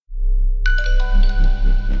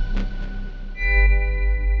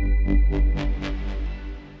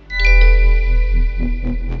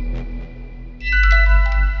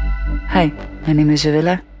Hi, my name is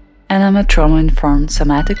Zivile, and I'm a trauma-informed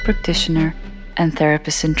somatic practitioner and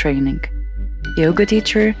therapist in training, yoga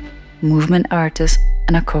teacher, movement artist,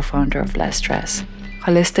 and a co-founder of Less Stress,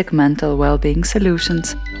 holistic mental well-being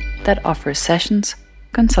solutions that offers sessions,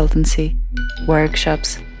 consultancy,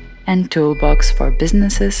 workshops, and toolbox for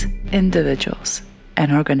businesses, individuals,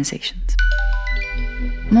 and organizations.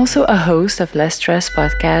 I'm also a host of Less Stress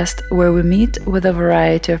podcast, where we meet with a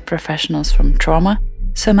variety of professionals from trauma,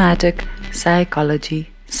 somatic,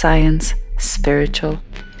 psychology, science, spiritual,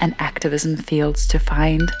 and activism fields to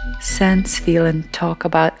find, sense, feel, and talk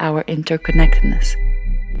about our interconnectedness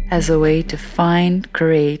as a way to find,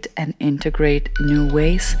 create, and integrate new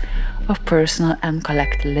ways of personal and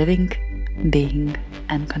collective living, being,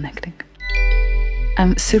 and connecting.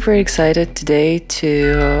 I'm super excited today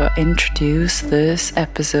to introduce this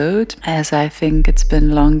episode, as I think it's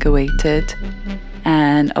been long awaited.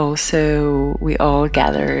 And also, we all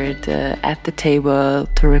gathered at the table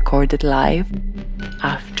to record it live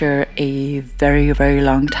after a very, very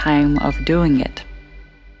long time of doing it.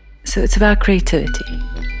 So it's about creativity,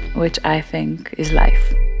 which I think is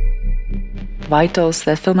life. Vitals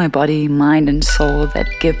that fill my body, mind, and soul, that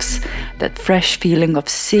gives that fresh feeling of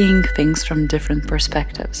seeing things from different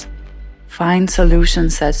perspectives. Find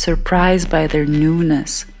solutions that surprise by their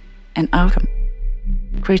newness and outcome.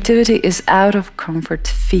 Creativity is out of comfort,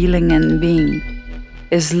 feeling and being,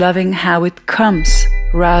 is loving how it comes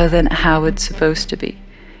rather than how it's supposed to be.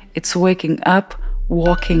 It's waking up,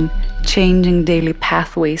 walking, changing daily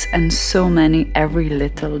pathways, and so many every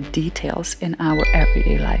little details in our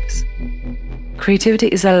everyday lives. Creativity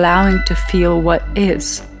is allowing to feel what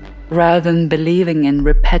is, rather than believing in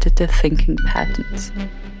repetitive thinking patterns.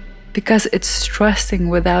 Because it's trusting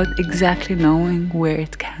without exactly knowing where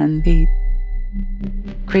it can lead.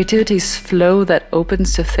 Creativity is flow that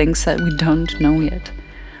opens to things that we don't know yet.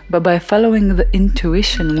 But by following the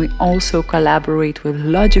intuition, we also collaborate with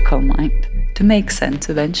logical mind to make sense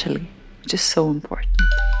eventually, which is so important.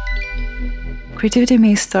 Creativity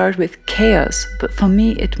may start with chaos, but for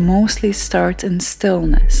me it mostly starts in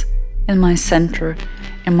stillness. In my center,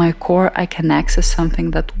 in my core, I can access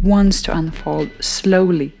something that wants to unfold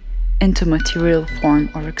slowly into material form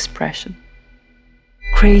or expression.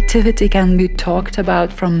 Creativity can be talked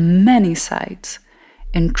about from many sides.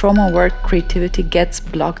 In trauma work, creativity gets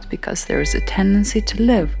blocked because there is a tendency to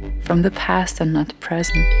live from the past and not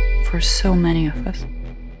present for so many of us.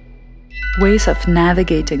 Ways of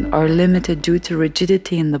navigating are limited due to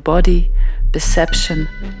rigidity in the body, perception,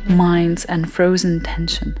 minds, and frozen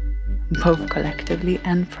tension, both collectively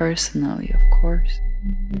and personally, of course.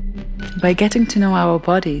 By getting to know our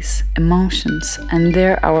bodies, emotions, and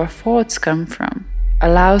where our thoughts come from,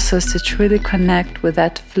 allows us to truly connect with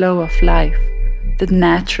that flow of life, the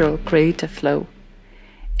natural creative flow,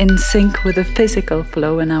 in sync with the physical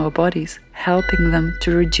flow in our bodies, helping them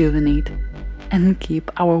to rejuvenate and keep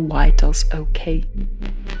our vitals okay.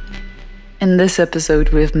 In this episode,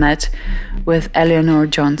 we've met with Eleanor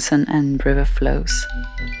Johnson and River Flows.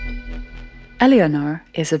 Eleanor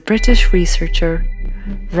is a British researcher,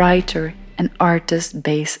 writer, and artist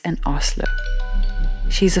based in Oslo.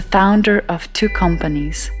 She's a founder of 2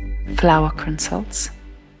 companies, Flower Consults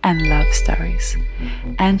and Love Stories,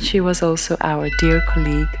 and she was also our dear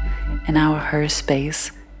colleague in our Her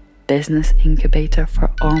Space business incubator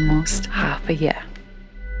for almost half a year.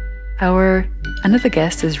 Our another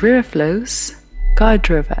guest is River Flows,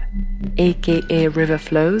 Godriver, aka River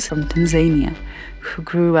Flows from Tanzania, who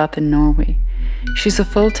grew up in Norway. She's a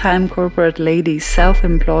full-time corporate lady,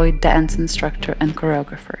 self-employed dance instructor and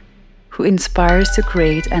choreographer, who inspires to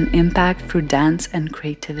create an impact through dance and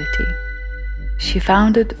creativity. She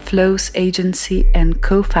founded Flows Agency and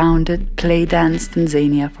co-founded Playdance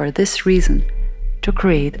Tanzania for this reason, to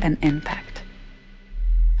create an impact.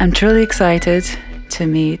 I'm truly excited to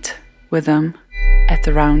meet with them at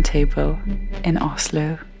the round table in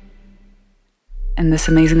Oslo, and this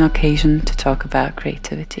amazing occasion to talk about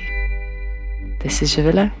creativity. This is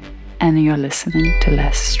Zivile, and you're listening to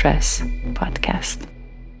Less Stress podcast.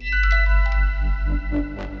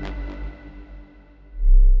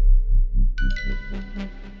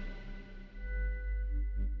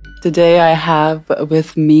 Today I have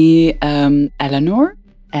with me Eleanor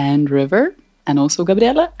and River, and also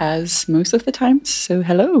Gabriele, as most of the times. So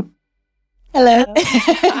hello. Hello.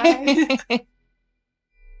 Hi.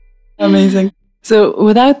 Amazing. So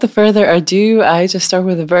without the further ado, I just start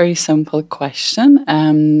with a very simple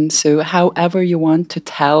question. So however you want to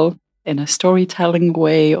tell, in a storytelling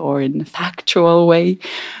way or in a factual way,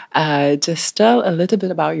 just tell a little bit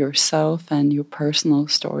about yourself and your personal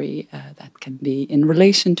story. That can be in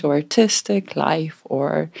relation to artistic life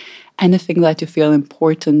or anything that you feel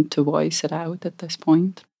important to voice it out at this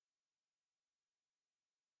point?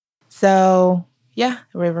 So, yeah,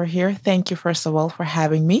 River here. Thank you, first of all, for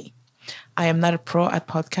having me. I am not a pro at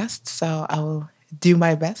podcasts, so I will do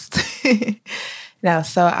my best. Now,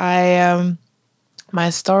 so my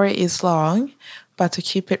story is long, but to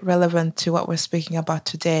keep it relevant to what we're speaking about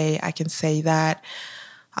today, I can say that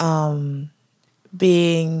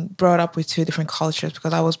being brought up with two different cultures,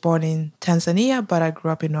 because I was born in Tanzania, but I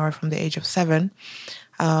grew up in Norway from the age of 7.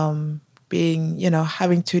 Being,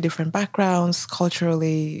 having two different backgrounds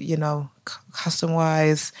culturally, custom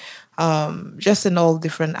wise, just in all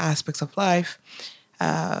different aspects of life,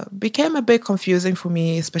 became a bit confusing for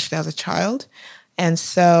me, especially as a child. And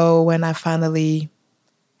so when I finally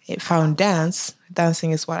found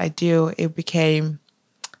dancing is what I do, it became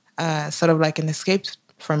sort of like an escape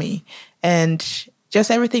for me. And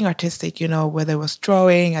just everything artistic, whether it was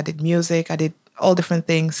drawing, I did music, I did all different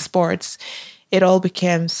things, sports, it all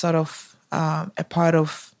became sort of a part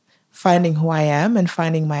of finding who I am and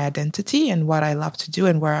finding my identity and what I love to do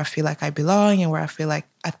and where I feel like I belong and where I feel like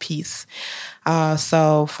at peace.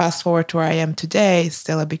 So fast forward to where I am today, it's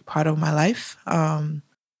still a big part of my life.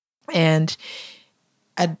 And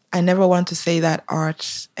I never want to say that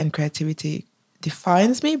art and creativity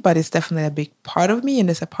defines me, but it's definitely a big part of me, and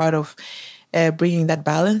it's a part of bringing that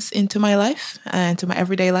balance into my life, into my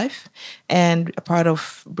everyday life, and a part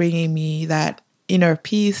of bringing me that inner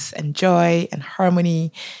peace and joy and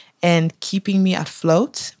harmony and keeping me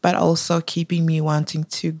afloat, but also keeping me wanting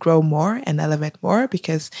to grow more and elevate more,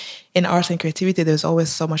 because in art and creativity, there's always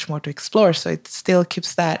so much more to explore. So it still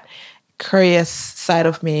keeps that curious side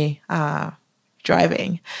of me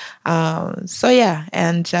driving. So yeah,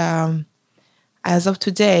 and as of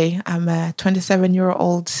today, I'm a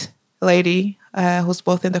 27-year-old lady who's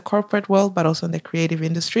both in the corporate world but also in the creative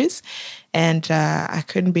industries. And I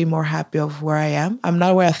couldn't be more happy of where I am. I'm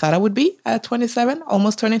not where I thought I would be at 27,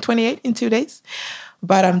 almost turning 28 in 2 days.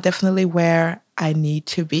 But I'm definitely where I need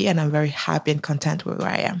to be, and I'm very happy and content with where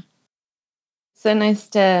I am. So nice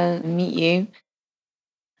to meet you.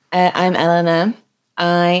 I'm Eleanor.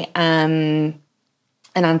 I am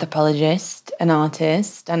an anthropologist, an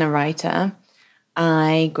artist, and a writer.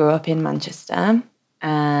 I grew up in Manchester,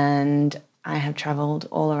 and I have traveled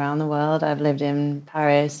all around the world. I've lived in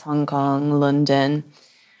Paris, Hong Kong, London.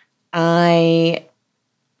 I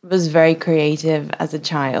was very creative as a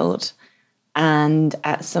child, and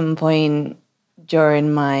at some point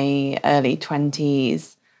during my early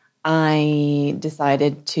 20s, I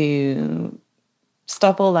decided to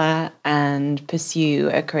stop all that and pursue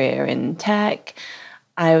a career in tech.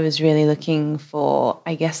 I was really looking for,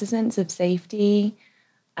 I guess, a sense of safety.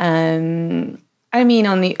 I mean,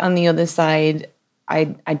 on the other side,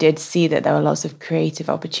 I did see that there were lots of creative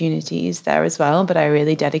opportunities there as well, but I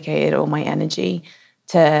really dedicated all my energy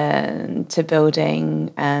to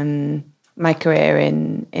building my career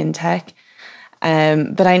in tech.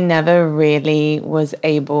 But I never really was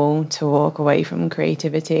able to walk away from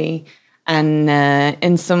creativity. And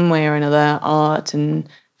in some way or another, art and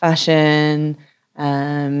fashion,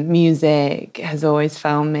 music has always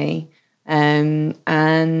found me. And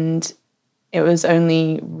it was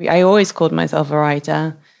I always called myself a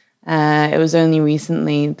writer. It was only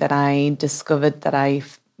recently that I discovered that I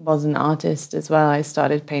was an artist as well. I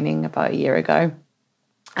started painting about a year ago.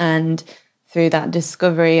 And through that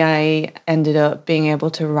discovery, I ended up being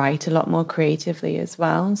able to write a lot more creatively as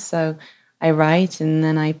well. So I write and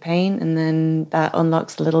then I paint, and then that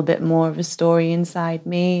unlocks a little bit more of a story inside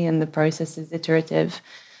me, and the process is iterative.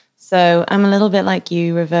 So I'm a little bit like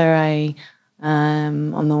you, River. I,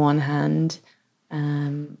 on the one hand,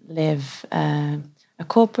 live a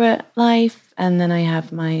corporate life, and then I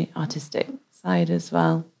have my artistic side as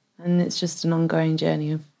well. And it's just an ongoing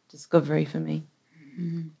journey of discovery for me.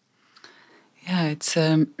 Mm-hmm. Yeah, it's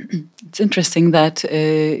interesting that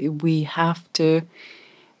we have to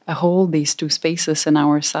hold these two spaces in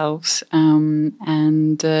ourselves, and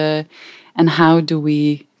how do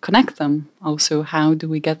we connect them? Also, how do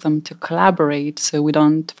we get them to collaborate so we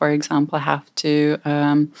don't, for example, have to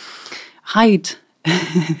hide,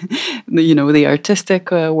 the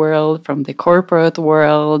artistic world from the corporate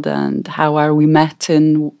world, and how are we met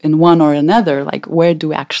in one or another? Like, where do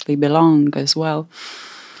we actually belong as well?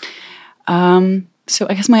 So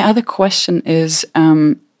I guess my other question is,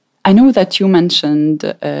 I know that you mentioned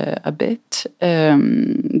a bit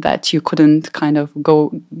that you couldn't kind of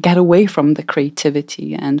get away from the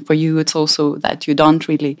creativity, and for you it's also that you don't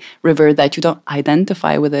really revert, that you don't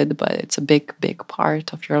identify with it, but it's a big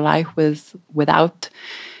part of your life. Without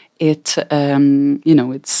it's,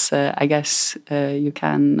 I guess you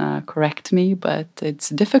can correct me, but it's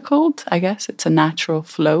difficult. I guess it's a natural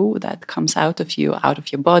flow that comes out of you, out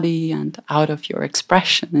of your body, and out of your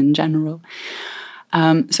expression in general.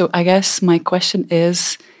 So I guess my question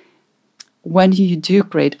is, when you do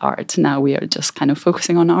create art, now we are just kind of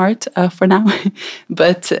focusing on art for now,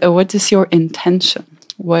 but what is your intention?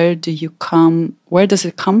 Where does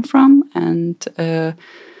it come from? And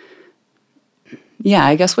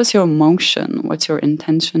I guess what's your emotion? What's your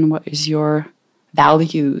intention? What is your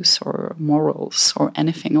values or morals or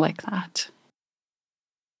anything like that?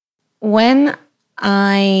 When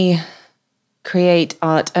I create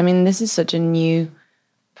art, I mean, this is such a new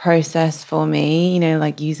process for me,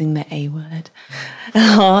 like using the A word,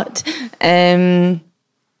 art. I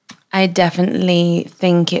definitely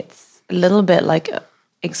think it's a little bit like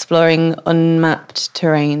exploring unmapped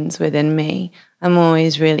terrains within me. I'm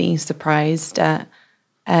always really surprised at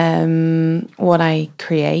what I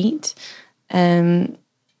create. And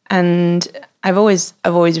I've always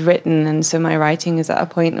written, and so my writing is at a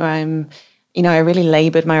point where I'm, I really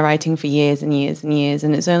labored my writing for years and years and years,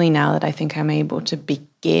 and it's only now that I think I'm able to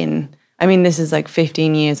begin. I mean, this is like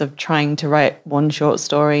 15 years of trying to write one short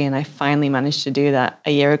story, and I finally managed to do that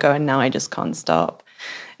a year ago, and now I just can't stop.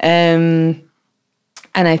 And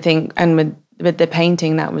I think, and with the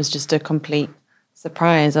painting, that was just a complete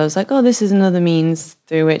surprise. I was like, oh, this is another means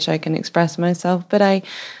through which I can express myself. But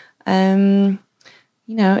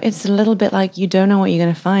it's a little bit like you don't know what you're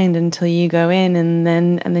going to find until you go in, and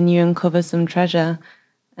then you uncover some treasure.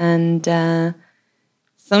 And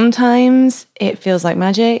sometimes it feels like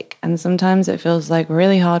magic, and sometimes it feels like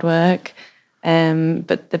really hard work.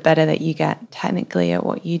 But the better that you get technically at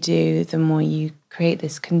what you do, the more you create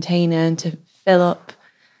this container to fill up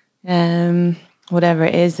whatever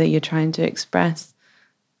it is that you're trying to express.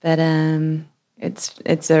 But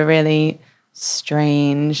it's a really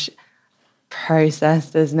strange process.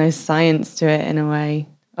 There's no science to it in a way.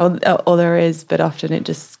 Or there is, but often it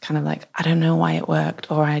just kind of like, I don't know why it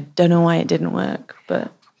worked, or I don't know why it didn't work.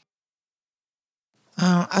 But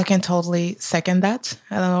I can totally second that,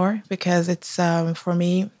 Eleanor, because it's, for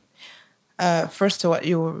me, first to what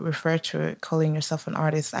you refer to calling yourself an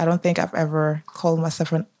artist. I don't think I've ever called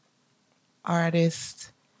myself an artist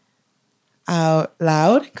out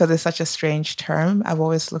loud, because it's such a strange term. I've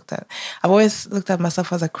always looked at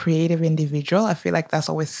myself as a creative individual. I feel like that's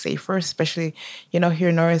always safer, especially, here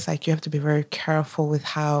in Norway, it's like you have to be very careful with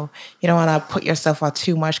how you don't want to put yourself out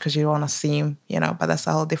too much, because you don't want to seem, but that's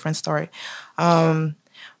a whole different story. But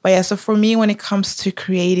yeah, so for me, when it comes to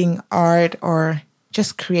creating art or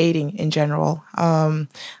just creating in general,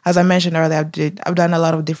 as I mentioned earlier, I've done a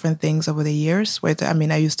lot of different things over the years.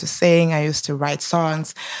 I used to sing, I used to write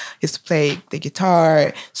songs, used to play the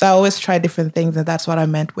guitar. So I always try different things, and that's what I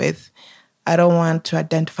meant with, I don't want to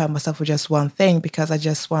identify myself with just one thing, because I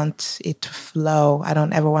just want it to flow. I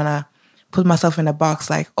don't ever want to put myself in a box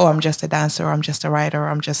like, oh, I'm just a dancer, or I'm just a writer, or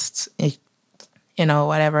I'm just,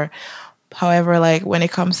 whatever. However, like when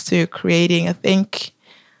it comes to creating, I think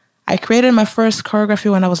I created my first choreography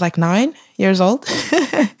when I was like 9 years old.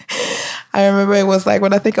 I remember it was like,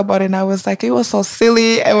 when I think about it now, I was like, it was so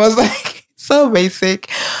silly. It was like so basic,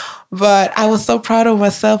 but I was so proud of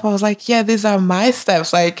myself. I was like, yeah, these are my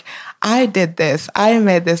steps. Like I did this, I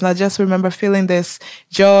made this. And I just remember feeling this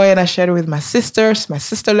joy, and I shared it with my sisters. My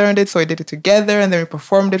sister learned it, so we did it together, and then we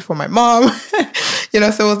performed it for my mom. So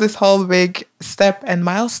it was this whole big step and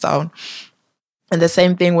milestone. And the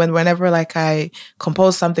same thing whenever like I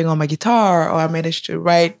compose something on my guitar, or I managed to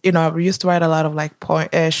write, I used to write a lot of like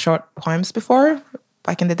short poems before,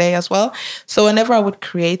 back in the day as well. So whenever I would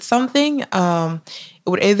create something, it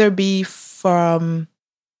would either be from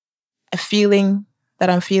a feeling that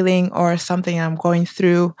I'm feeling, or something I'm going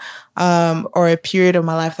through, or a period of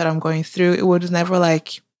my life that I'm going through. It was never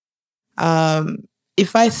like,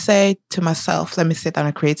 if I say to myself, let me sit down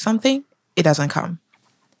and create something, it doesn't come.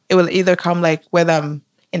 It will either come like whether I'm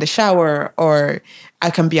in the shower, or I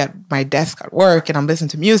can be at my desk at work and I'm listening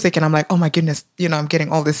to music and I'm like, oh my goodness, I'm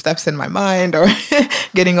getting all these steps in my mind, or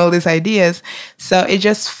getting all these ideas. So it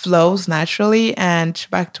just flows naturally. And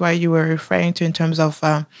back to what you were referring to in terms of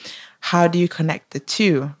how do you connect the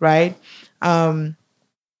two, right?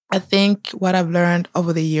 I think what I've learned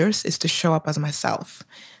over the years is to show up as myself.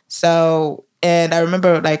 So, and I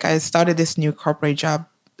remember like I started this new corporate job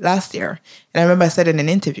last year. And I remember I said in an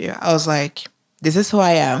interview, I was like, this is who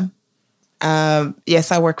I am.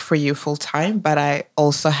 Yes, I work for you full time, but I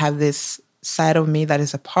also have this side of me that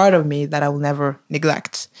is a part of me that I will never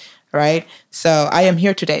neglect. right? So I am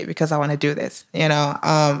here today because I want to do this.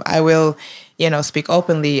 I will, speak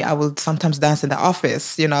openly. I will sometimes dance in the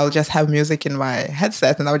office. I'll just have music in my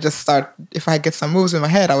headset and I would just start, if I get some moves in my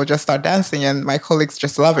head, I would just start dancing and my colleagues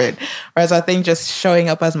just love it. Whereas I think just showing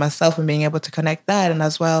up as myself and being able to connect that, and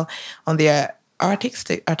as well on the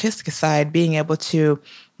artistic side, being able to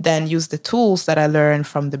then use the tools that I learned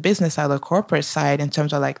from the business side or corporate side in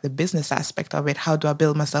terms of like the business aspect of it. How do I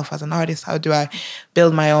build myself as an artist? How do I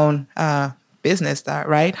build my own business,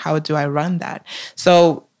 right? How do I run that?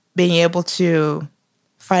 So being able to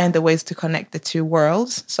find the ways to connect the two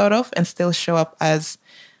worlds sort of and still show up as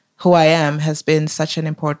who I am has been such an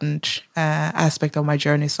important aspect of my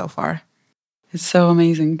journey so far. It's so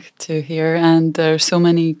amazing to hear, and there are so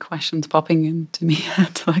many questions popping into me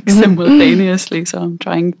like simultaneously. So I'm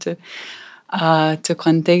trying to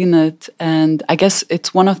contain it, and I guess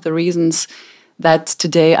it's one of the reasons that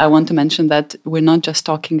today I want to mention that we're not just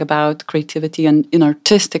talking about creativity in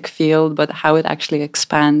artistic field, but how it actually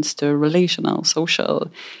expands to relational, social,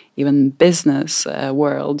 even business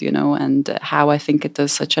world, and how I think it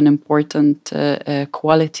is such an important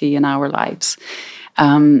quality in our lives.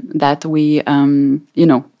 That we,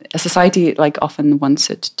 a society like often wants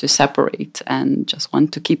it to separate and just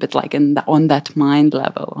want to keep it like on that mind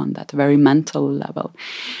level, on that very mental level.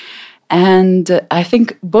 And I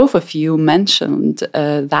think both of you mentioned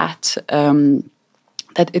that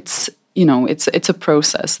it's it's a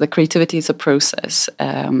process. The creativity is a process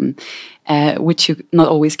which you not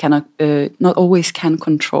always can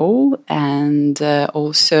control, and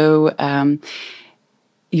also.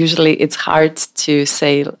 Usually it's hard to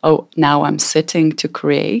say, oh, now I'm sitting to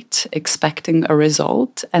create, expecting a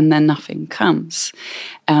result, and then nothing comes.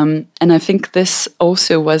 And I think this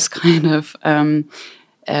also was kind of,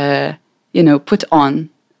 put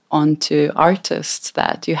onto artists,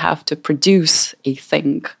 that you have to produce a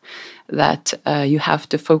thing, that you have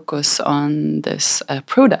to focus on this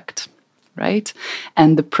product. Right?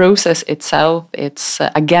 And the process itself, it's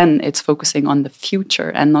focusing on the future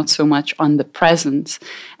and not so much on the present.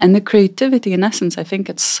 And the creativity, in essence, I think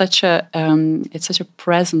it's such a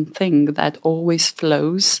present thing that always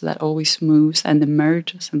flows, that always moves and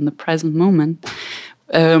emerges in the present moment.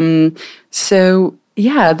 So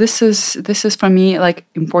yeah, this is for me like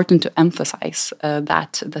important to emphasize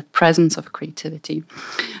that presence of creativity.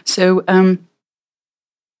 So.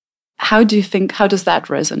 How does that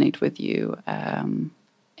resonate with you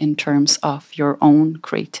in terms of your own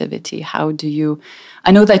creativity?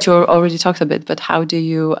 I know that you already talked a bit, but how do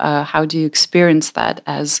you experience that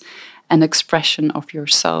as an expression of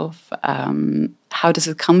yourself? How does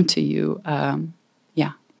it come to you?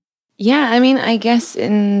 Yeah, I mean, I guess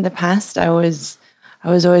in the past I was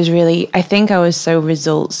always really, I think I was so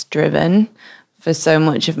results driven for so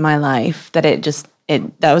much of my life that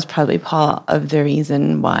that was probably part of the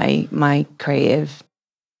reason why my creative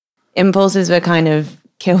impulses were kind of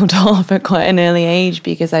killed off at quite an early age,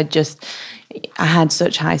 because I had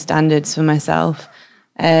such high standards for myself.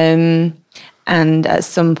 And at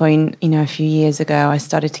some point, a few years ago, I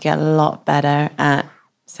started to get a lot better at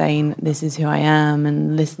saying, this is who I am,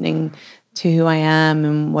 and listening to who I am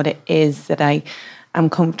and what it is that I am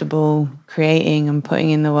comfortable creating and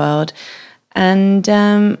putting in the world. And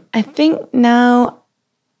I think now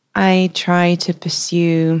I try to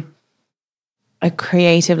pursue a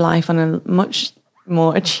creative life on a much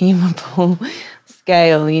more achievable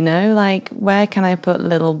scale, like where can I put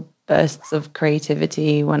little bursts of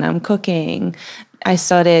creativity when I'm cooking? I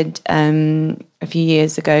started a few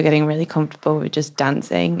years ago getting really comfortable with just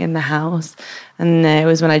dancing in the house. And it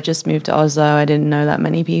was when I just moved to Oslo. I didn't know that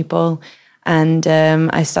many people. And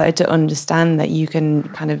I started to understand that you can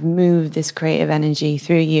kind of move this creative energy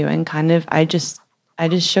through you, and kind of I just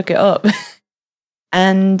shook it up.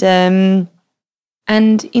 and then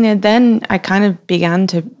I kind of began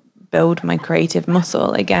to build my creative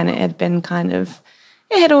muscle again.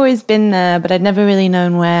 It had always been there, but I'd never really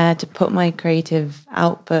known where to put my creative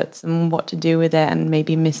outputs and what to do with it, and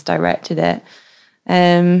maybe misdirected it.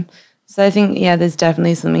 So I think, there's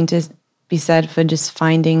definitely something to be said for just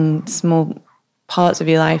finding small parts of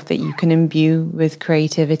your life that you can imbue with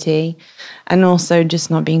creativity, and also just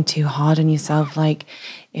not being too hard on yourself. Like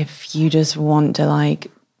if you just want to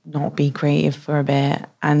not be creative for a bit,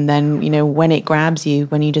 and then, when it grabs you,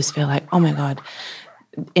 when you just feel like, oh my God,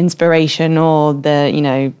 inspiration, or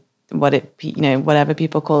whatever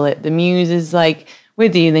people call it, the muse is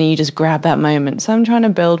with you, then you just grab that moment. So I'm trying to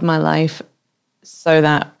build my life so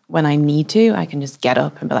that when I need to, I can just get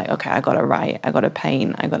up and be like, okay, I got to write, I got to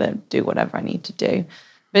paint, I got to do whatever I need to do.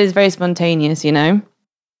 But it's very spontaneous,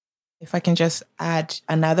 If I can just add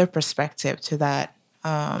another perspective to that,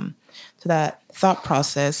 thought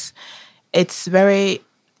process, it's very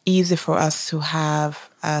easy for us to have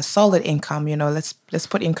a solid income. Let's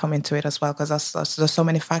put income into it as well, because there's so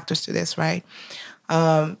many factors to this, right?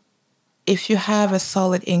 If you have a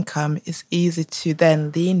solid income, it's easy to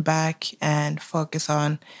then lean back and focus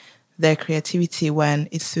on their creativity when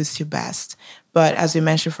it suits you best. But as you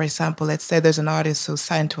mentioned, for example, let's say there's an artist who's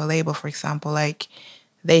signed to a label, for example, like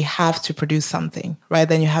they have to produce something, right?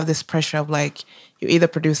 Then you have this pressure of like, you either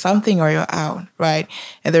produce something or you're out, right?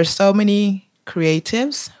 And there's so many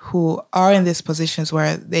creatives who are in these positions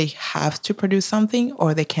where they have to produce something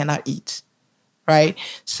or they cannot eat, right?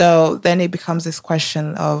 So then it becomes this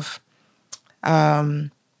question of,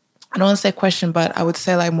 I don't want to say question, but I would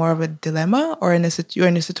say like more of a dilemma, or you're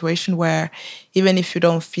in a situation where even if you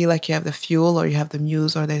don't feel like you have the fuel or you have the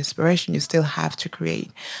muse or the inspiration, you still have to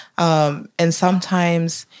create. And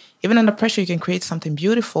sometimes even under pressure, you can create something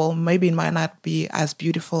beautiful. Maybe it might not be as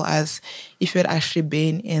beautiful as if you had actually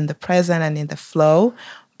been in the present and in the flow,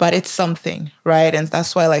 but it's something, right? And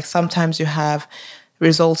that's why like sometimes you have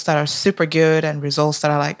results that are super good and results that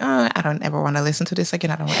are like, oh, I don't ever want to listen to this again.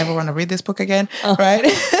 I don't ever want to read this book again, right?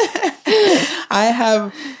 I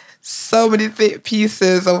have so many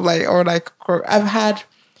pieces of like, or like, I've had,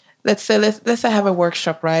 let's say I have a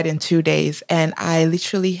workshop, right, in 2 days, and I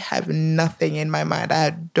literally have nothing in my mind. I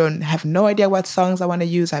don't have no idea what songs I want to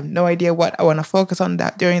use. I have no idea what I want to focus on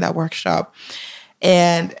during that workshop.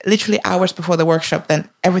 And literally hours before the workshop, then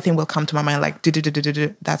everything will come to my mind, like, do.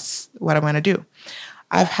 That's what I'm going to do.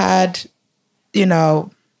 I've had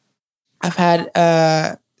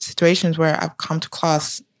situations where I've come to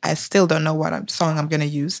class, I still don't know what song I'm going to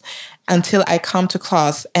use until I come to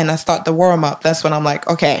class and I start the warm up. That's when I'm like,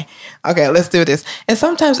 okay, let's do this. And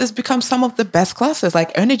sometimes it's become some of the best classes,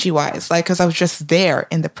 like energy wise, like, cause I was just there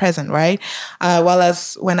in the present, right? While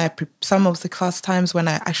as when some of the class times when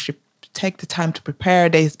I actually take the time to prepare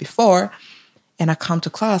days before and I come to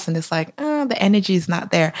class and it's like, the energy is not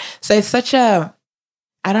there. So it's such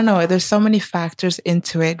I don't know, there's so many factors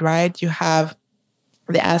into it, right? You have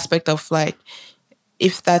the aspect of like,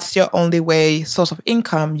 if that's your only source of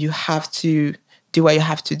income, you have to do what you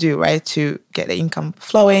have to do, right, to get the income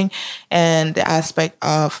flowing. And the aspect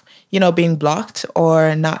of, being blocked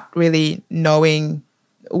or not really knowing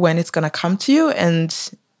when it's going to come to you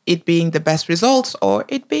and it being the best results or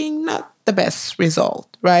it being not the best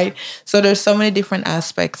result, right? So there's so many different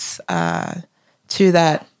aspects to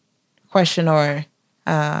that question or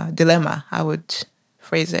dilemma, I would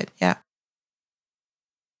phrase it. Yeah.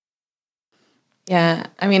 Yeah,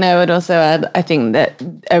 I mean, I would also add, I think that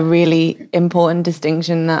a really important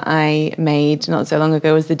distinction that I made not so long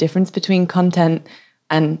ago was the difference between content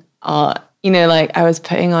and art. Like I was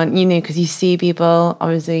putting on, because you see people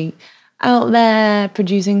obviously out there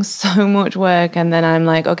producing so much work, and then I'm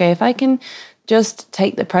like, okay, if I can just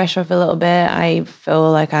take the pressure off a little bit, I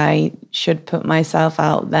feel like I should put myself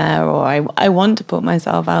out there, or I want to put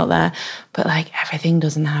myself out there. But like everything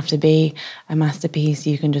doesn't have to be a masterpiece.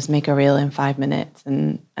 You can just make a reel in 5 minutes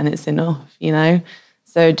and it's enough,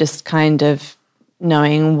 So just kind of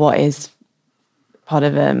knowing what is part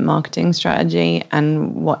of a marketing strategy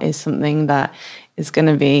and what is something that is going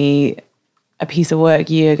to be a piece of work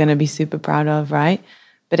you're going to be super proud of, right?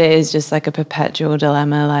 But it is just like a perpetual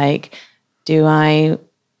dilemma, like, do I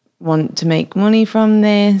want to make money from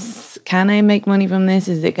this? Can I make money from this?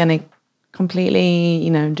 Is it going to completely,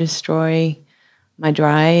 destroy my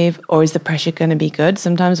drive? Or is the pressure going to be good?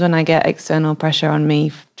 Sometimes when I get external pressure on me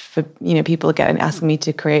for people asking me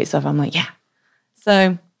to create stuff, I'm like, yeah.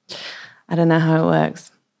 So I don't know how it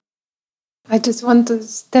works. I just want to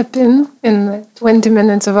step in 20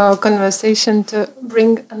 minutes of our conversation to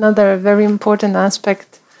bring another very important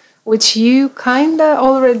aspect, which you kind of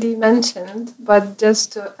already mentioned, but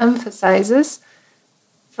just to emphasize this,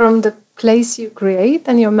 from the place you create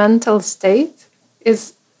and your mental state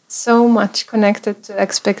is so much connected to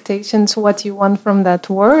expectations, what you want from that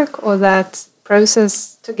work or that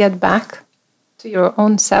process to get back to your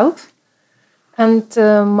own self. And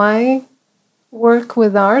my work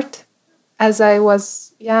with art, as I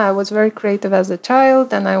was very creative as a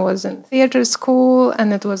child, and I was in theater school,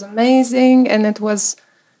 and it was amazing, and it was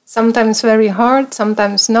sometimes very hard,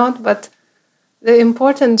 sometimes not, but the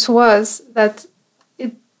importance was that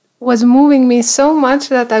it was moving me so much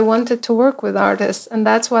that I wanted to work with artists, and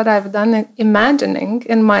that's what I've done, imagining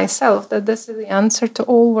in myself that this is the answer to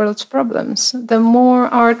all world's problems. The more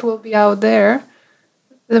art will be out there,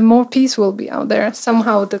 the more peace will be out there.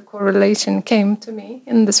 Somehow the correlation came to me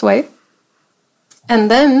in this way. And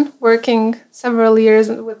then working several years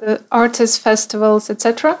with the artist festivals,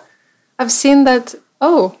 etc., I've seen that,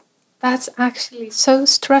 that's actually so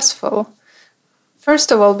stressful.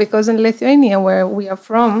 First of all, because in Lithuania, where we are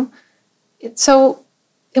from, it's so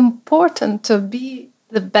important to be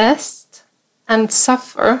the best and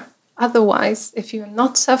suffer. Otherwise, if you're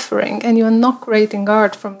not suffering and you're not creating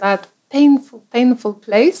art from that painful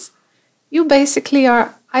place, you basically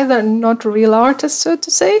are either not real artists, so to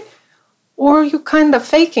say, or you kind of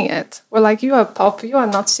faking it. Or like, you are pop, you are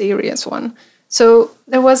not serious one. So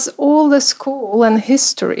there was all the school and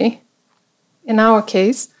history, in our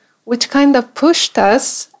case, which kind of pushed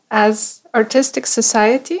us as artistic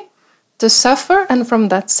society to suffer, and from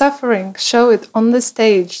that suffering, show it on the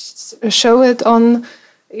stage, show it on,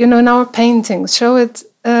 in our paintings, show it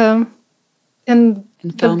in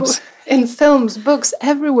films. In films, books,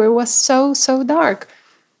 everywhere was so dark.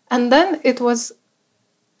 And then it was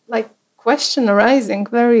like question arising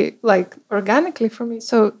very like organically for me.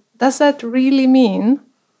 So does that really mean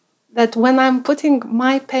that when I'm putting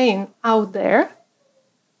my pain out there,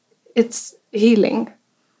 it's healing?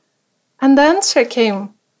 And the answer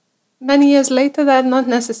came many years later that not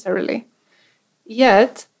necessarily.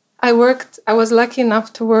 Yet I was lucky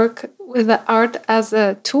enough to work with the art as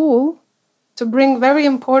a tool to bring very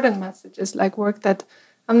important messages, like worked at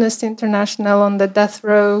Amnesty International on the death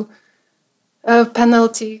row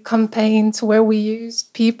penalty campaigns, where we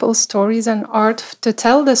used people's stories and art to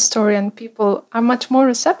tell the story, and people are much more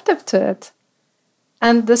receptive to it.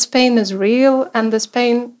 And this pain is real, and this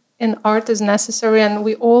pain in art is necessary, and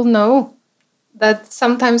we all know that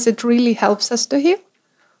sometimes it really helps us to heal.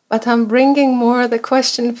 But I'm bringing more the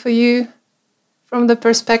question for you from the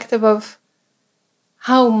perspective of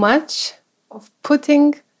how much of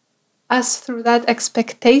putting us through that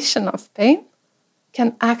expectation of pain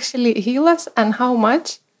can actually heal us, and how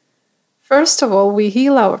much, first of all, we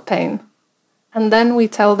heal our pain, and then we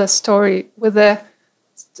tell the story with a,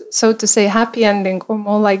 so to say, happy ending, or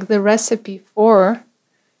more like the recipe for,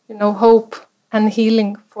 hope and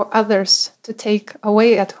healing for others to take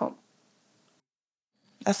away at home.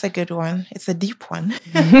 That's a good one. It's a deep one.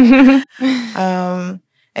 And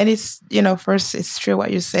it's, first, it's true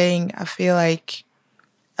what you're saying. I feel like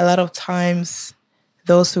a lot of times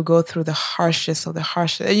those who go through the harshest of the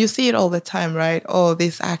harshest, and you see it all the time, right? Oh,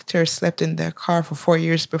 this actor slept in their car for 4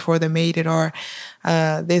 years before they made it, or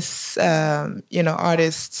this,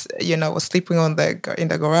 artist, was sleeping in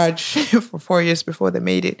the garage for 4 years before they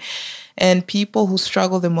made it. And people who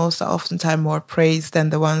struggle the most are oftentimes more praised than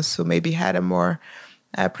the ones who maybe had a more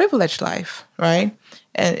privileged life, right?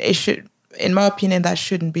 And it should, in my opinion, that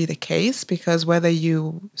shouldn't be the case, because whether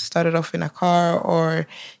you started off in a car or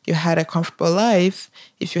you had a comfortable life,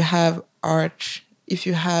 if you have art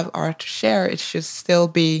to share, it should still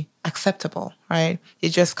be acceptable, right? It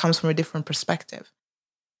just comes from a different perspective.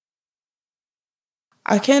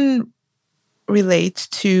 I can relate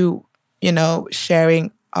to,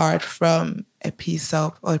 sharing art from a place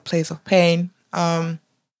of pain.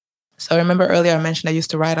 So I remember earlier I mentioned I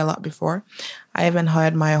used to write a lot before. I even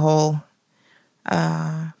had my whole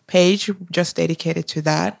page just dedicated to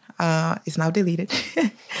that. It's now deleted.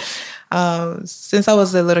 Since I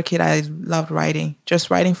was a little kid, I loved writing, just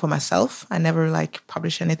writing for myself. I never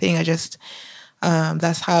published anything. I just,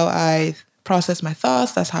 that's how I process my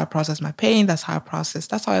thoughts. That's how I process my pain. That's how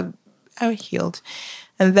I healed.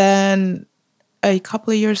 And then a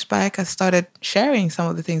couple of years back, I started sharing some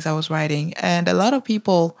of the things I was writing, and a lot of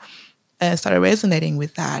people started resonating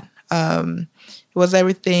with that. It was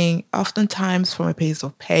everything, oftentimes from a place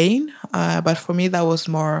of pain, but for me, that was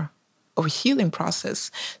more of a healing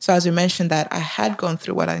process. So as you mentioned, that I had gone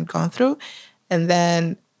through what I'd gone through, and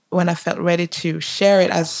then when I felt ready to share it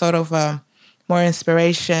as sort of more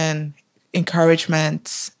inspiration,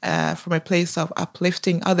 encouragement, from a place of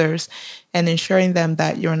uplifting others and ensuring them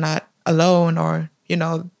that you're not alone, or,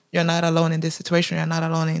 you're not alone in this situation, you're not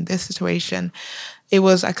alone in this situation, it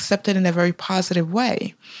was accepted in a very positive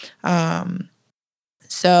way.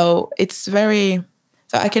 So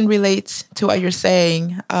I can relate to what you're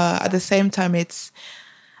saying. At the same time,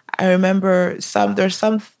 I remember there's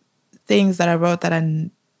some things that I wrote that I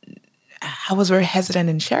was very hesitant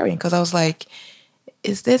in sharing, because I was like,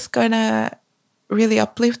 is this gonna really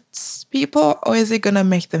uplift people, or is it gonna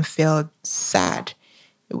make them feel sad?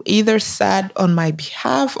 Either sad on my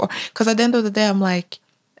behalf, or because at the end of the day, I'm like,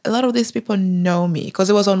 a lot of these people know me because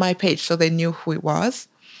it was on my page, so they knew who it was.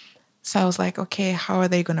 So I was like, okay, how are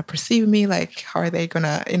they going to perceive me? How are they going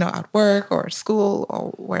to, at work or school or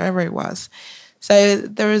wherever it was? So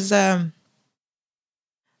there is, I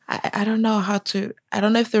don't know I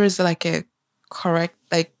don't know if there is a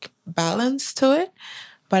correct balance to it,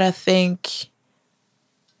 but I think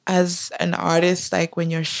as an artist, like when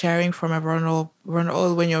you're sharing from a vulnerable,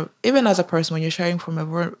 when you're, even as a person, when you're sharing from a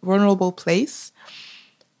vulnerable place,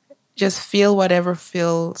 just feel whatever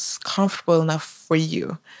feels comfortable enough for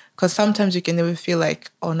you. Because sometimes you can even feel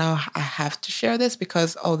like, oh, now I have to share this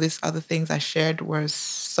because all these other things I shared were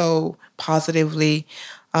so positively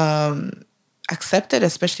accepted,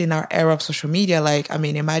 especially in our era of social media. Like, I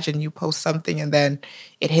mean, imagine you post something and then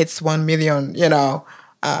it hits 1 million,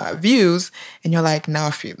 views, and you're like,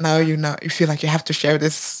 you feel like you have to share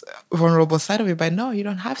this vulnerable side of it, but no, you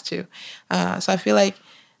don't have to. So I feel like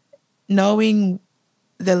knowing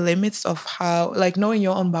the limits of how, like knowing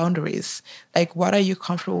your own boundaries, like what are you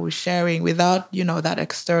comfortable with sharing without,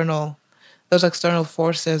 those external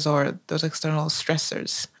forces or those external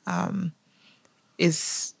stressors,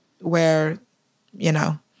 is where,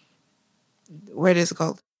 where it is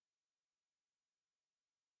called.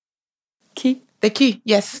 Key. The key.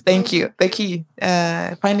 Yes. Thank you. The key,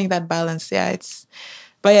 finding that balance. Yeah. It's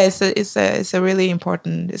a really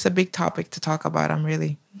important, it's a big topic to talk about. I'm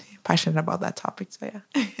really passionate about that topic. So yeah.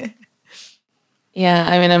 Yeah,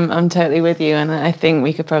 I mean, I'm totally with you, and I think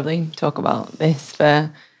we could probably talk about this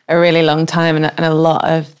for a really long time. And a lot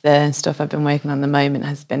of the stuff I've been working on at the moment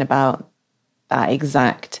has been about that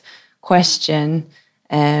exact question,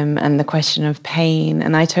 and the question of pain.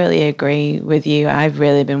 And I totally agree with you. I've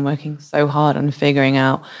really been working so hard on figuring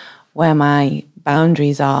out where my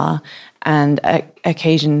boundaries are, and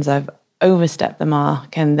occasions I've overstep the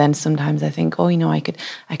mark, and then sometimes I think, oh, I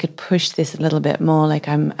could push this a little bit more, like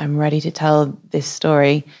I'm ready to tell this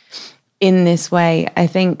story in this way. I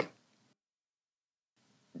think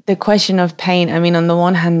the question of pain, I mean, on the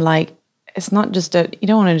one hand, like, it's not just you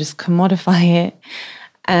don't want to just commodify it,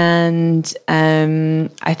 and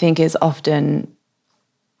I think it's often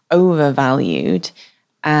overvalued,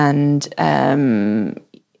 and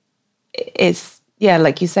it's, yeah,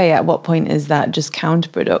 like you say, at what point is that just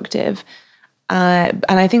counterproductive? And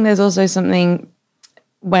I think there's also something,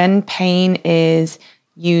 when pain is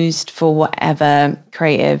used for whatever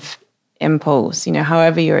creative impulse,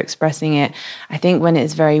 however you're expressing it, I think when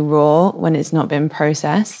it's very raw, when it's not been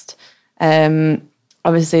processed,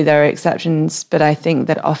 obviously there are exceptions, but I think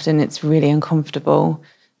that often it's really uncomfortable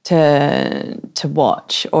to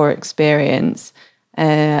watch or experience.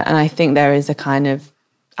 And I think there is a kind of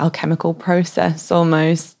alchemical process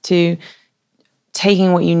almost to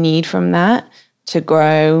taking what you need from that to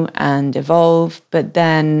grow and evolve, but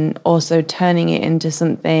then also turning it into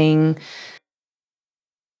something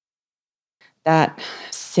that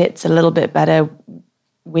sits a little bit better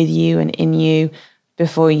with you and in you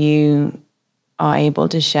before you are able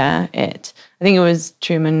to share it. I think it was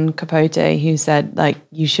Truman Capote who said, like,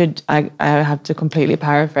 you should, I have to completely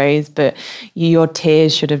paraphrase, but your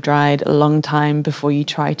tears should have dried a long time before you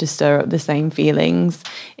try to stir up the same feelings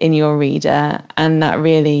in your reader. And that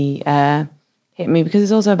really hit me, because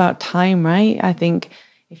it's also about time, right? I think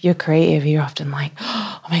if you're creative, you're often like,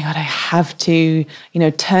 oh my God, I have to,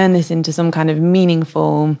 turn this into some kind of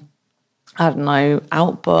meaningful, I don't know,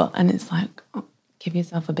 output. And it's like, oh, give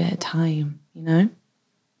yourself a bit of time,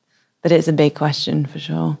 But it's a big question for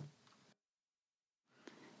sure.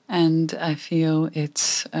 And I feel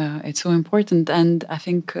it's so important. And I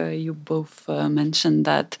think you both mentioned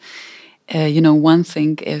that, one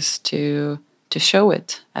thing is to show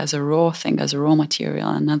it as a raw thing, as a raw material.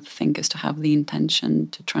 Another thing is to have the intention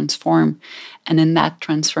to transform. And in that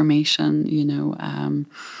transformation,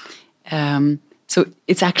 so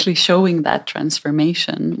it's actually showing that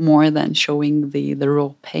transformation more than showing the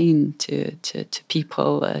raw pain to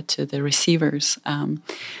people, to the receivers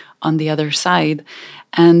on the other side.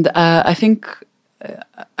 And I think,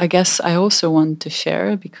 I guess I also want to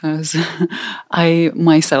share, because I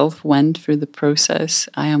myself went through the process.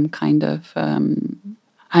 I am kind of, I'm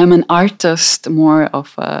an artist, more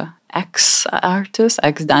of a ex-artist,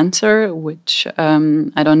 ex-dancer, which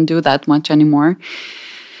I don't do that much anymore.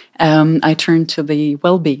 I turned to the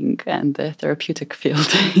well-being and the therapeutic field.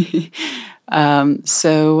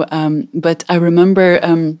 But I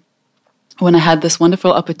remember when I had this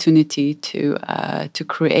wonderful opportunity to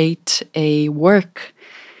create a work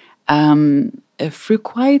through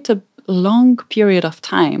quite a long period of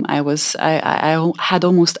time. I had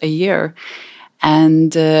almost a year.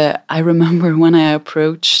 And I remember when I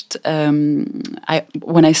approached, when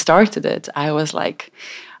I started it, I was like,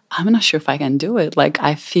 I'm not sure if I can do it. Like,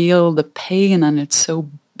 I feel the pain, and it's so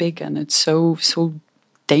big, and it's so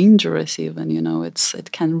dangerous even,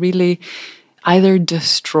 it can really, either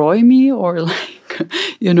destroy me or like,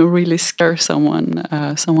 really scare someone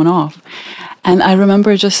off. And I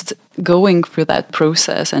remember just going through that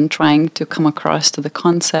process and trying to come across to the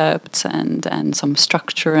concepts and some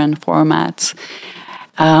structure and formats.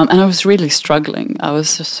 And I was really struggling. I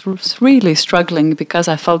was just really struggling because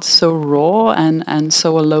I felt so raw and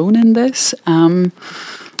so alone in this. And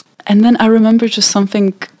then I remember just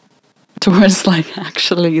something towards like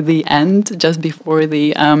actually the end, just before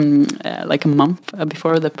the like a month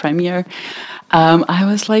before the premiere. I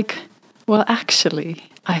was like, well, actually,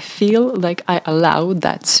 I feel like I allowed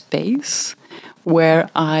that space where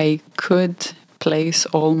I could place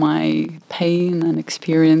all my pain and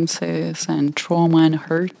experiences and trauma and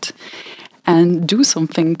hurt and do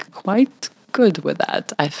something quite good with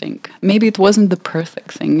that, I think. Maybe it wasn't the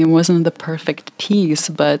perfect thing, it wasn't the perfect piece,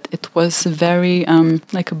 but it was very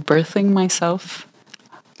like birthing myself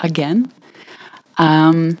again.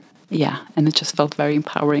 Yeah, and it just felt very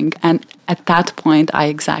empowering. And at that point, I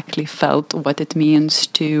exactly felt what it means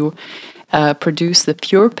to produce the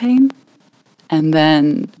pure pain and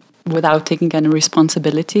then without taking any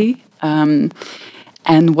responsibility,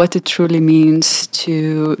 and what it truly means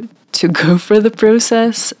to go through the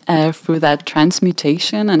process, through that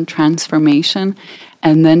transmutation and transformation,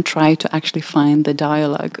 and then try to actually find the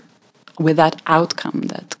dialogue with that outcome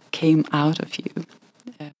that came out of you.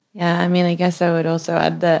 Yeah, I mean, I guess I would also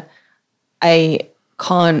add that I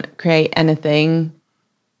can't create anything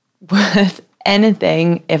worth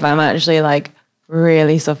anything if I'm actually like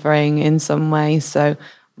really suffering in some way. So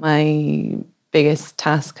my biggest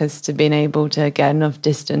task has to been able to get enough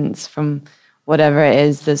distance from whatever it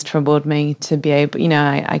is that's troubled me to be able,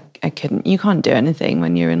 I couldn't, you can't do anything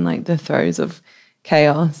when you're in like the throes of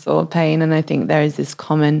chaos or pain. And I think there is this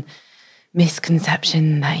common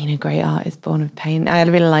misconception that, great art is born of pain. I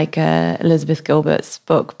really like Elizabeth Gilbert's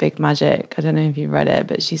book, Big Magic. I don't know if you've read it,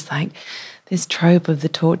 but she's like, this trope of the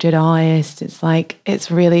tortured artist, it's like, it's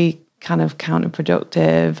really kind of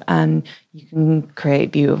counterproductive, and you can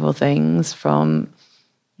create beautiful things from,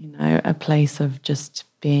 a place of just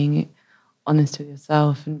being honest with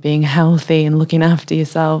yourself and being healthy and looking after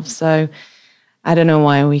yourself. So I don't know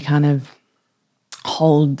why we kind of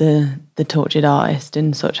hold the tortured artist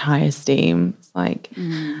in such high esteem. It's like,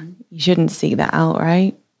 you shouldn't seek that out,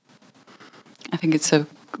 right? I think it's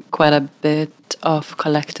quite a bit of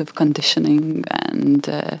collective conditioning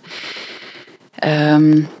and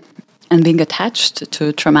being attached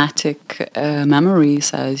to traumatic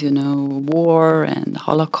memories as, war and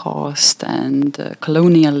Holocaust and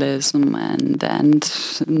colonialism and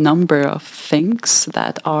number of things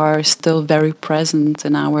that are still very present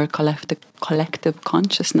in our collective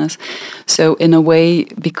consciousness. So in a way,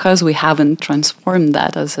 because we haven't transformed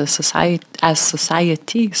that as a society, as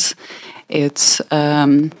societies, it's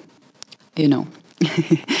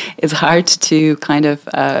it's hard to kind of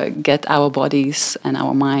get our bodies and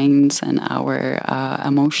our minds and our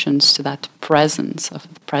emotions to that presence of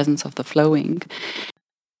the flowing.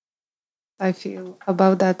 I feel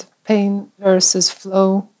about that pain versus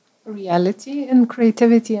flow reality in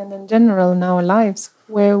creativity and in general in our lives,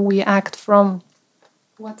 where we act from,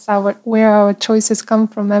 where our choices come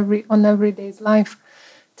from on everyday's life,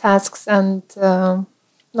 tasks, and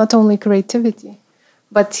not only creativity,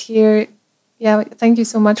 but here. Yeah, thank you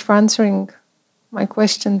so much for answering my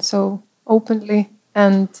question so openly,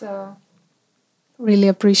 and really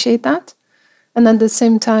appreciate that. And at the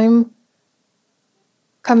same time,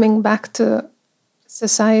 coming back to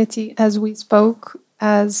society as we spoke,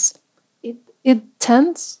 as it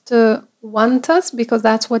tends to want us because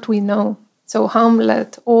that's what we know. So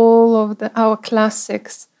Hamlet, all of our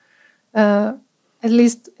classics, at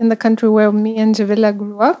least in the country where me and Zivile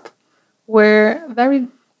grew up, were very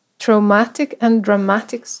traumatic and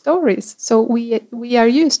dramatic stories. So we are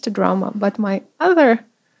used to drama. But my other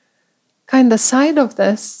kind of side of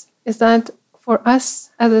this is that for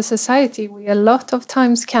us as a society, we a lot of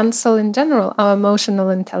times cancel in general our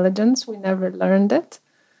emotional intelligence. We never learned it.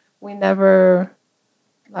 We never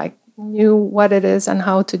knew what it is and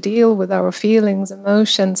how to deal with our feelings,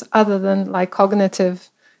 emotions, other than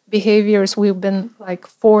cognitive behaviors we've been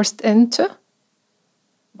forced into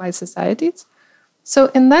by societies.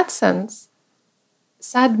 So in that sense,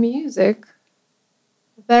 sad music,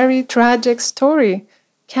 very tragic story,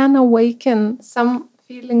 can awaken some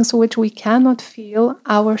feelings which we cannot feel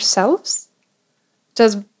ourselves,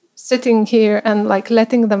 just sitting here and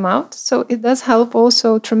letting them out. So it does help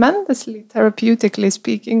also tremendously, therapeutically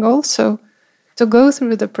speaking, also to go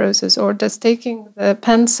through the process, or just taking the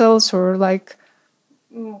pencils or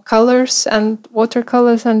colors and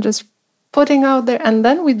watercolors and just putting out there. And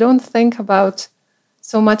then we don't think about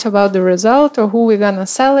so much about the result or who we're going to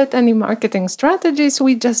sell it, any marketing strategies.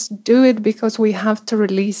 We just do it because we have to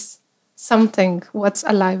release something, what's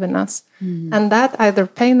alive in us. And that either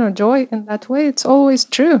pain or joy, in that way, it's always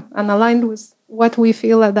true and aligned with what we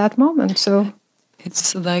feel at that moment. So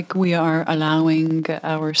it's like we are allowing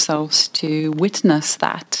ourselves to witness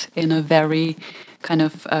that in a very kind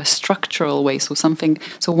of structural way. So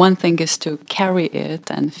one thing is to carry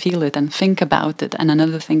it and feel it and think about it, and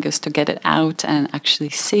another thing is to get it out and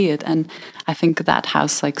actually see it. And I think that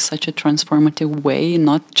has like such a transformative way,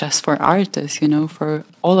 not just for artists, for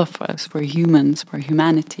all of us, for humans, for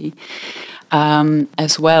humanity.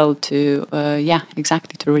 As well to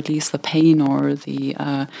to release the pain or the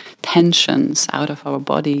tensions out of our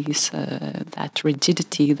bodies, that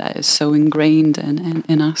rigidity that is so ingrained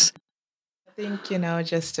in us. I think,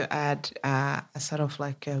 just to add a sort of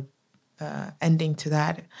like a ending to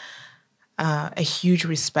that, a huge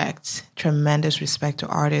respect, tremendous respect to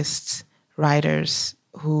artists, writers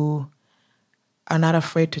who are not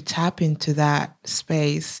afraid to tap into that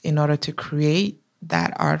space in order to create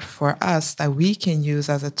that art for us that we can use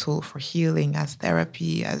as a tool for healing, as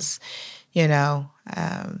therapy, as you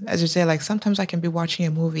say, like sometimes I can be watching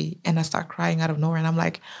a movie and I start crying out of nowhere and I'm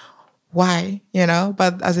like, why?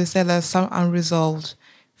 But as I said, there's some unresolved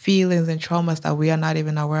feelings and traumas that we are not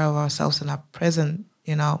even aware of ourselves in our present,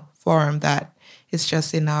 form, that is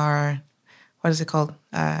just in our, what is it called?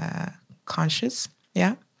 Conscious.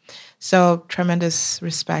 Yeah. So tremendous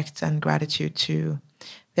respect and gratitude to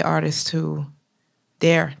the artists who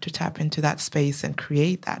dare to tap into that space and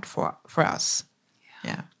create that for us.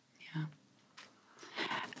 Yeah.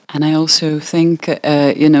 And I also think,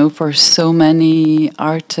 for so many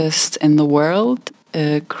artists in the world,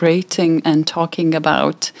 creating and talking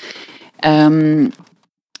about some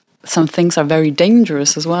things are very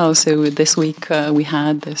dangerous as well. So this week we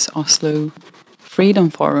had this Oslo Freedom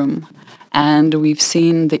Forum, and we've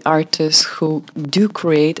seen the artists who do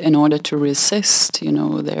create in order to resist,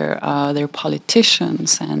 their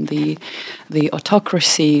politicians and the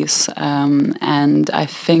autocracies, and I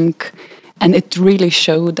think. And it really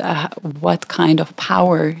showed what kind of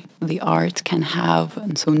power the art can have.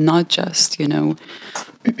 And so not just,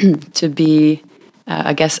 to be,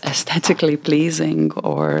 I guess, aesthetically pleasing,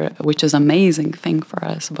 which is an amazing thing for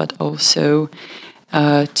us, but also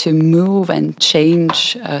to move and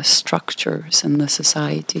change structures in the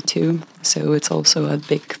society too. So it's also a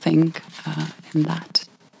big thing in that.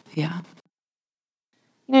 Yeah.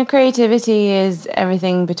 Creativity is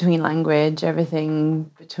everything between language, everything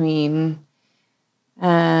between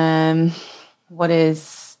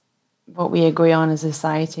what we agree on as a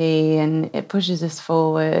society, and it pushes us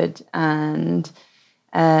forward, and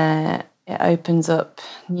it opens up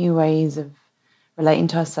new ways of relating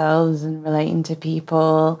to ourselves and relating to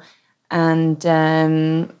people, and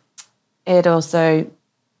it also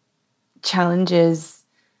challenges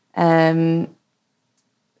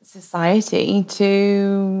society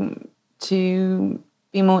to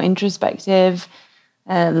be more introspective,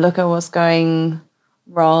 look at what's going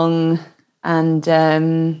wrong, and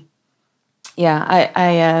I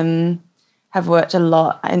have worked a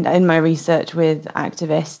lot in my research with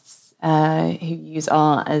activists who use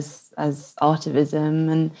art as activism,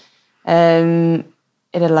 and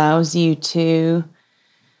it allows you to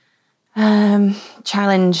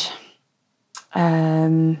challenge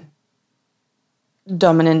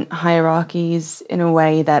dominant hierarchies in a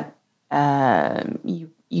way that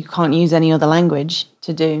you can't use any other language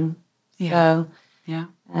to do. So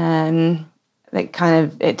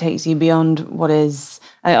it takes you beyond what is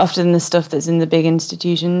often the stuff that's in the big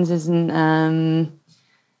institutions isn't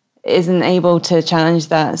able to challenge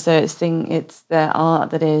that. So it's the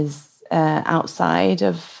art that is outside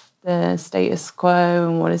of the status quo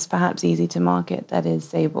and what is perhaps easy to market that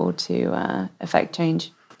is able to affect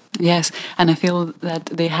change. Yes, and I feel that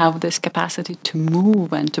they have this capacity to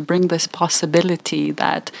move and to bring this possibility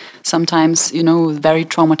that sometimes, very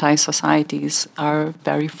traumatized societies are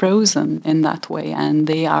very frozen in that way, and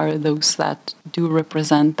they are those that do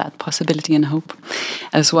represent that possibility and hope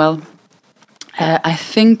as well. I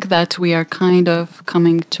think that we are kind of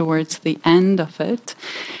coming towards the end of it.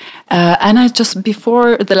 And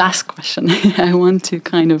before the last question, I want to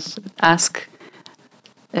kind of ask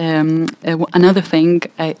another thing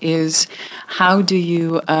is how do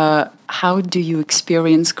you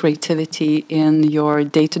experience creativity in your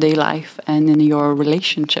day-to-day life and in your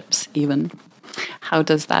relationships even? How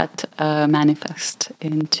does that manifest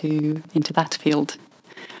into that field?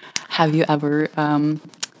 Have you ever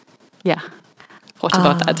what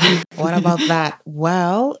about that? What about that?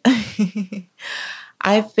 Well,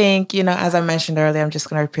 I think, as I mentioned earlier, I'm just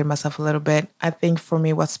going to repeat myself a little bit. I think for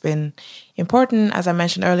me, what's been important, as I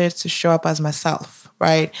mentioned earlier, is to show up as myself,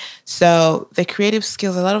 right? So the creative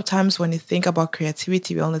skills, a lot of times when you think about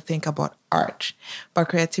creativity, we only think about art. But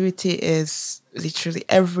creativity is literally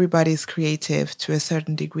everybody's creative to a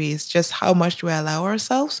certain degree. It's just how much do we allow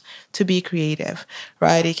ourselves to be creative,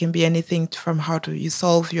 right? It can be anything from how do you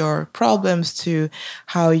solve your problems to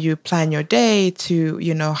how you plan your day to,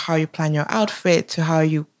 how you plan your outfit to how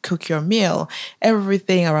you cook your meal.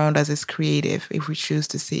 Everything around us is creative if we choose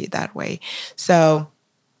to see it that way. So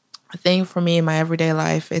I think for me in my everyday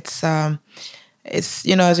life, it's as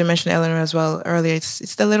you mentioned, Eleanor, as well earlier,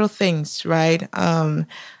 it's the little things, right?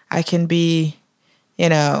 I can be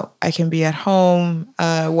at home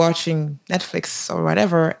watching Netflix or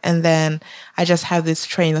whatever, and then I just have this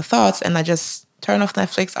train of thoughts, and I just turn off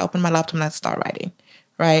Netflix, open my laptop, and I start writing,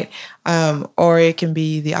 right? Or it can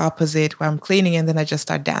be the opposite, where I'm cleaning, and then I just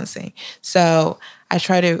start dancing. So I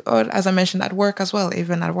try to, or as I mentioned, at work as well,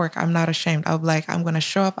 even at work, I'm not ashamed. I'm like, I'm going to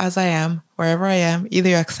show up as I am, wherever I am. Either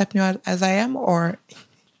you accept me as I am, or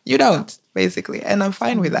you don't, basically, and I'm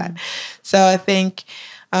fine with that. So I think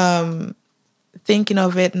thinking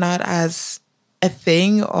of it not as a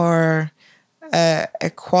thing or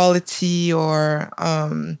a quality or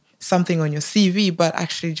something on your CV, but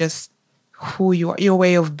actually just who you are, your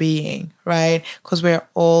way of being, right? Because we're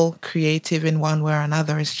all creative in one way or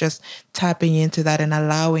another. It's just tapping into that and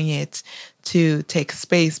allowing it to take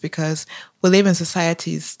space, because we live in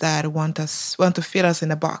societies that want to fit us in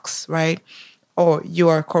a box, right? Or you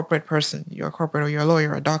are a corporate person, you're a corporate, or you're a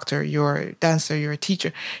lawyer, a doctor, you're a dancer, you're a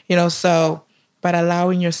teacher, so, but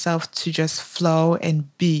allowing yourself to just flow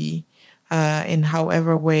and be in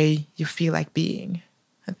however way you feel like being,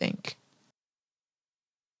 I think.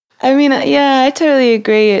 I mean, yeah, I totally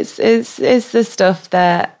agree. It's the stuff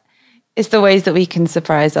that, it's the ways that we can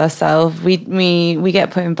surprise ourselves. We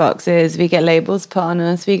get put in boxes, we get labels put on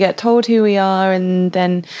us, we get told who we are, and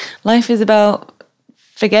then life is about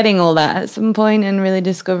forgetting all that at some point and really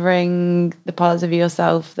discovering the parts of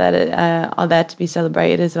yourself that are there to be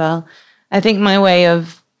celebrated as well. I think my way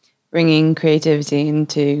of bringing creativity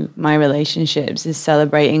into my relationships is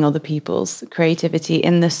celebrating other people's creativity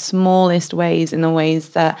in the smallest ways, in the ways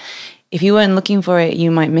that if you weren't looking for it,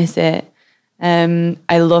 you might miss it.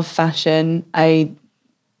 I love fashion. I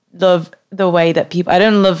love the way that people, I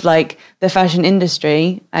don't love like the fashion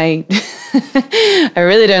industry. I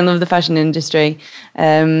really don't love the fashion industry.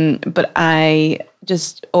 But I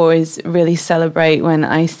just always really celebrate when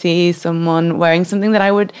I see someone wearing something that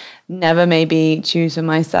I would never maybe choose for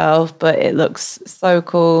myself, but it looks so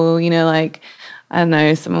cool, like, I don't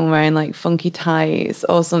know, someone wearing like funky tights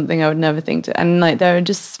or something I would never think to. And like, there are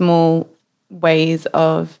just small ways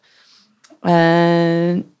of,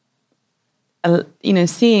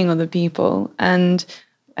 seeing other people, and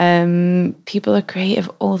people are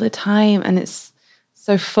creative all the time, and it's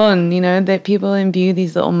so fun, that people imbue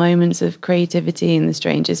these little moments of creativity in the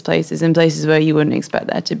strangest places, in places where you wouldn't expect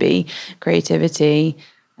there to be creativity.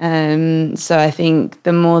 So I think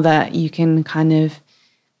the more that you can kind of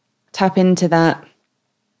tap into that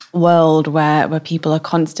world where people are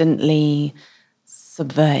constantly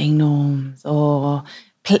subverting norms or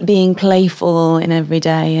being playful in every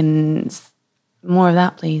day, and more of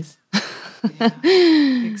that, please. Yeah,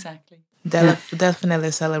 exactly. Definitely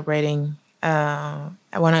celebrating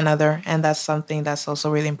one another, and that's something that's also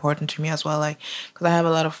really important to me as well. Like, because I have a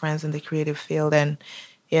lot of friends in the creative field, and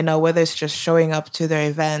whether it's just showing up to their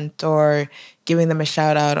event or giving them a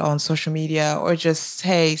shout out on social media, or just,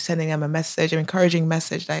 hey, sending them a message, an encouraging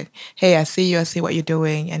message like, hey, I see you, I see what you're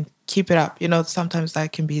doing, and keep it up. Sometimes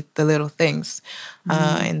that can be the little things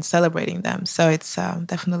in celebrating them. So it's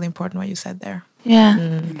definitely important what you said there.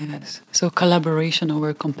 Yeah. Yes. So collaboration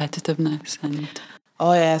over competitiveness. And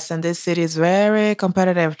oh yes, and this city is very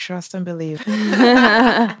competitive. Trust and believe.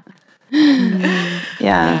 Yeah.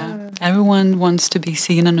 Everyone wants to be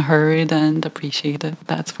seen and heard and appreciated.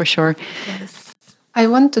 That's for sure. Yes. I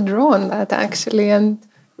want to draw on that actually, and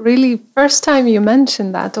really, first time you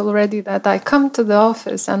mentioned that already, that I come to the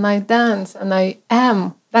office and I dance and I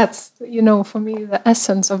am. That's, for me, the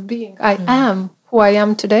essence of being. I am who I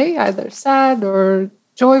am today, either sad or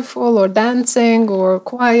joyful or dancing or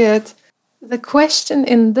quiet. The question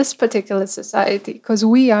in this particular society, because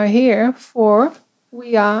we are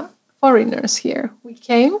foreigners here. We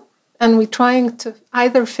came and we're trying to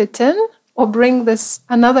either fit in or bring this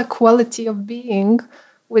another quality of being,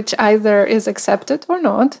 which either is accepted or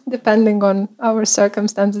not, depending on our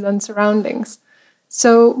circumstances and surroundings.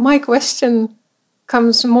 So my question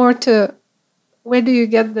comes more to, where do you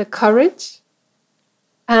get the courage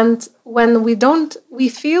And when we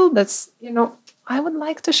feel this, I would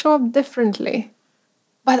like to show up differently,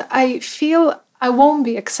 but I feel I won't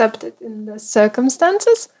be accepted in the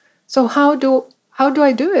circumstances. So how do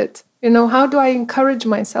I do it? How do I encourage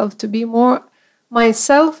myself to be more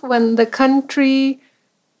myself when the country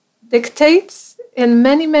dictates in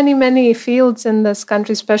many, many, many fields in this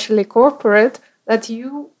country, especially corporate, that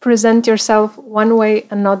you present yourself one way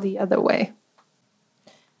and not the other way?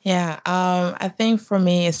 Yeah, I think for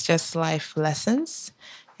me, it's just life lessons.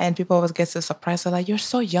 And people always get so surprised. They're like, you're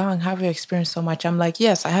so young. How have you experienced so much? I'm like,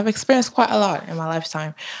 yes, I have experienced quite a lot in my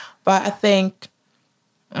lifetime. But I think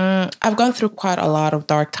I've gone through quite a lot of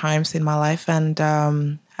dark times in my life. And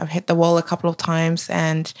I've hit the wall a couple of times.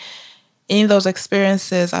 And in those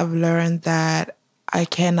experiences, I've learned that I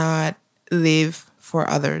cannot live for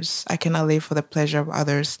others. I cannot live for the pleasure of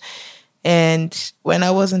others. And when I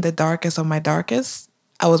was in the darkest of my darkest,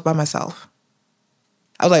 I was by myself.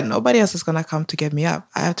 I was like, nobody else is going to come to get me up.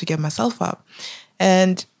 I have to get myself up.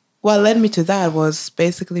 And what led me to that was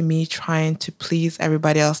basically me trying to please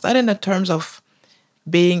everybody else, not in the terms of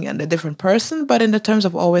being a different person, but in the terms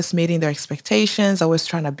of always meeting their expectations, always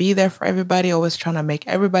trying to be there for everybody, always trying to make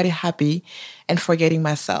everybody happy and forgetting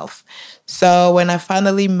myself. So when I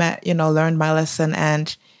finally learned my lesson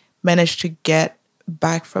and managed to get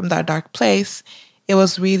back from that dark place, it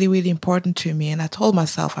was really, really important to me. And I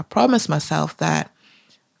promised myself that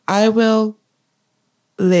I will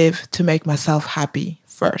live to make myself happy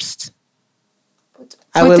first.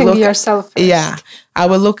 Putting yourself first. Yeah, I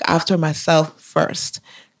will look after myself first.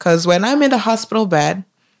 Because when I'm in the hospital bed,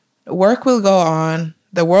 work will go on,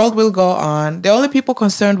 the world will go on. The only people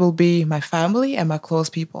concerned will be my family and my close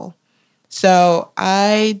people. So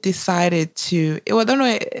I decided it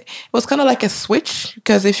was kind of like a switch,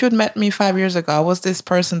 because if you'd met me 5 years ago, I was this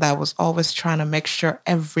person that was always trying to make sure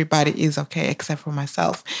everybody is okay except for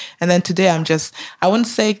myself. And then today I wouldn't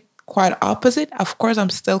say quite opposite. Of course, I'm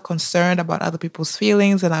still concerned about other people's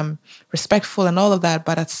feelings and I'm respectful and all of that.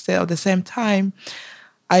 But at the same time,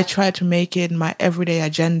 I try to make it my everyday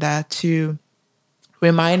agenda to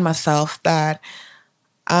remind myself that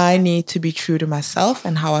I need to be true to myself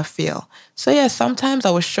and how I feel. So yeah, sometimes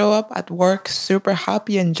I will show up at work super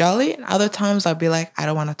happy and jolly. And other times I'll be like, I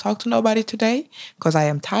don't want to talk to nobody today because I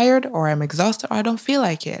am tired or I'm exhausted or I don't feel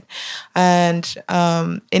like it. And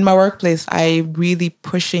in my workplace, I'm really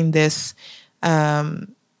pushing this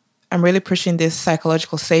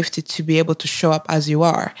psychological safety to be able to show up as you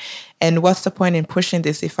are. And what's the point in pushing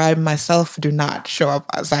this if I myself do not show up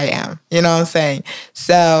as I am? You know what I'm saying?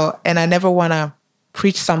 So, and I never want to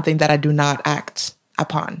preach something that I do not act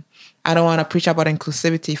upon. I don't want to preach about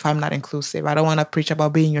inclusivity if I'm not inclusive. I don't want to preach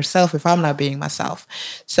about being yourself if I'm not being myself.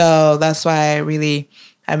 So that's why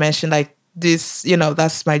I mentioned like this,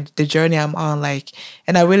 that's the journey I'm on, like,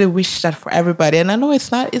 and I really wish that for everybody. And I know it's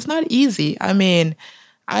not easy. I mean,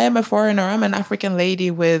 I am a foreigner. I'm an African lady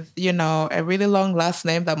with, a really long last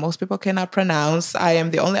name that most people cannot pronounce. I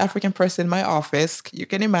am the only African person in my office. You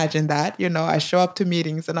can imagine that. I show up to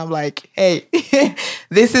meetings and I'm like, hey,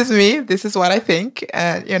 this is me. This is what I think.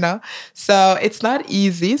 So it's not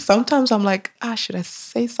easy. Sometimes I'm like, should I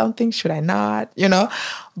say something? Should I not?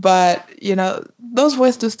 But, those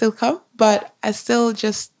voices do still come. But I still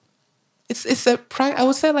just, I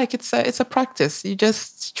would say like it's a practice. You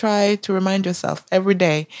just try to remind yourself every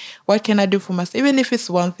day, what can I do for myself? Even if it's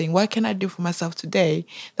one thing, what can I do for myself today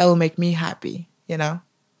that will make me happy,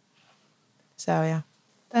 So, yeah.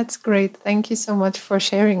 That's great. Thank you so much for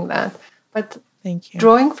sharing that. But thank you.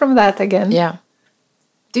 Drawing from that again. Yeah.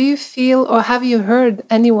 Do you feel or have you heard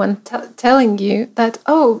anyone telling you that,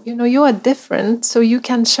 you are different, so you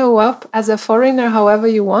can show up as a foreigner however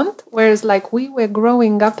you want? Whereas like we were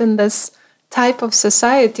growing up in this type of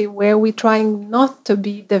society where we're trying not to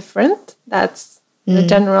be different. That's the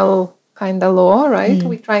general kind of law, right?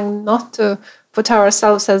 We're trying not to put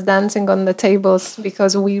ourselves as dancing on the tables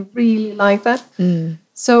because we really like that.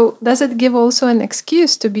 So does it give also an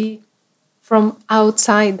excuse to be from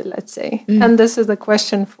outside, let's say? And this is the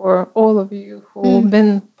question for all of you who've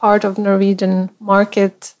been part of Norwegian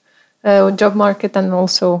market, job market, and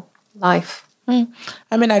also life.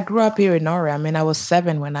 I mean, I grew up here in Norway. I mean, I was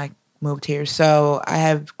 7 when I moved here. So I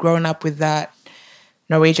have grown up with that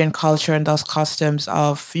Norwegian culture and those customs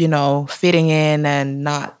of, fitting in and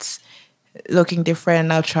not looking different,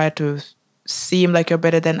 not try to seem like you're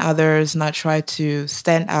better than others, not try to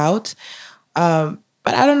stand out.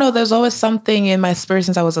 But I don't know, there's always something in my spirit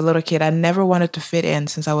since I was a little kid. I never wanted to fit in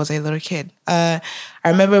since I was a little kid. I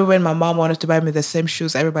remember when my mom wanted to buy me the same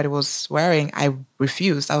shoes everybody was wearing, I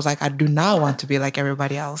refused. I was like, I do not want to be like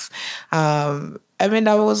everybody else. I mean,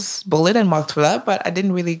 I was bullied and mocked for that, but I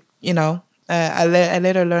didn't really, I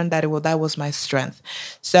later learned that that was my strength.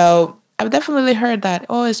 So I've definitely heard that,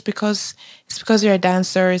 oh, it's because you're a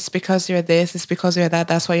dancer, it's because you're this, it's because you're that,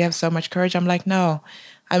 that's why you have so much courage. I'm like, no.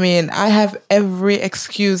 I mean, I have every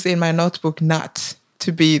excuse in my notebook not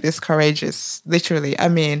to be this courageous, literally. I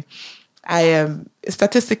mean, I am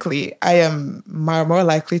more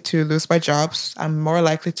likely to lose my jobs. I'm more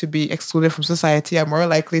likely to be excluded from society. I'm more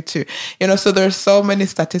likely to, so there's so many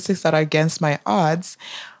statistics that are against my odds,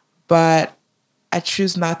 but I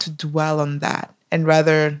choose not to dwell on that and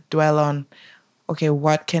rather dwell on, okay,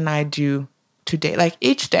 what can I do today? Like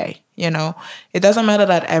each day, it doesn't matter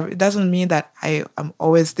it doesn't mean that I am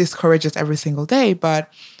always this courageous every single day,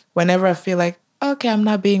 but whenever I feel like, okay, I'm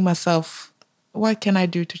not being myself, what can I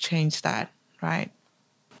do to change that? Right.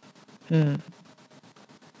 That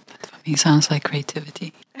for me sounds like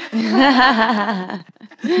creativity.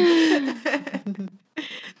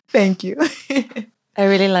 Thank you. I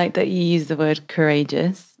really like that you use the word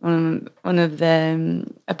courageous. One of the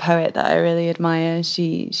a poet that I really admire,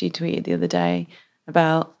 she tweeted the other day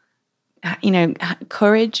about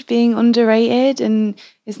courage being underrated, and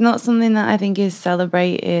it's not something that I think is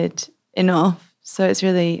celebrated enough. So it's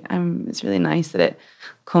really nice that it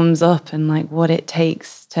comes up and like what it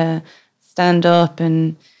takes to stand up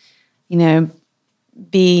and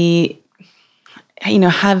be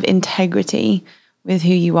have integrity with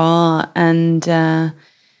who you are, and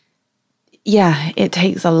it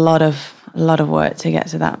takes a lot of work to get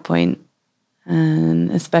to that point,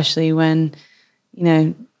 and especially when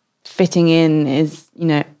fitting in is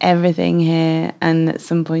everything here, and at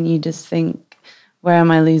some point you just think, where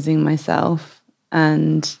am I losing myself,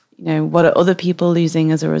 and what are other people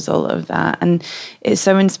losing as a result of that? And it's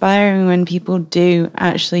so inspiring when people do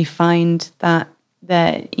actually find that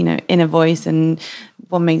their inner voice and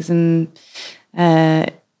what makes them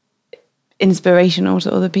inspirational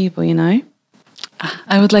to other people.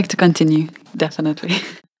 I would like to continue, definitely.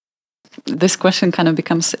 This question kind of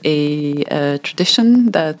becomes a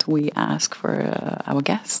tradition that we ask for our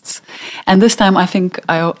guests. And this time I think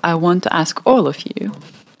I want to ask all of you,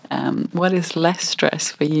 what is less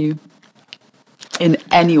stress for you in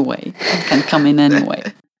any way? It can come in any way.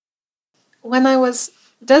 When I was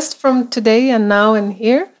just from today and now and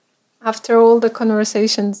here, after all the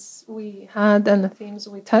conversations we had and the themes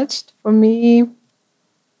we touched, for me,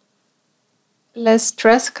 less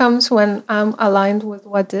stress comes when I'm aligned with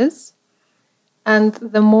what is. And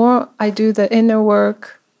the more I do the inner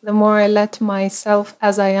work, the more I let myself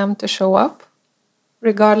as I am to show up,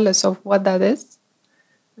 regardless of what that is,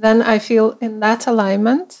 then I feel in that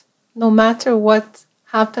alignment, no matter what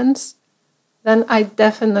happens, then I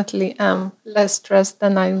definitely am less stressed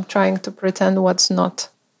than I'm trying to pretend what's not.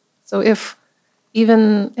 So if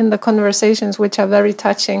even in the conversations, which are very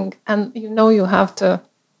touching, and you have to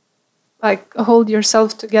hold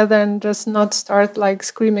yourself together and just not start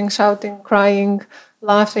screaming, shouting, crying,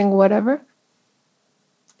 laughing, whatever.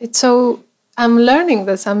 I'm learning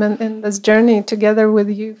this. I'm in this journey together with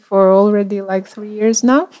you for already 3 years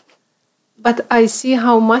now. But I see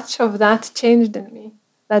how much of that changed in me,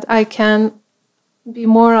 that I can be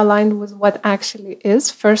more aligned with what actually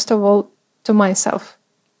is, first of all, to myself.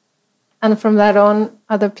 And from that on,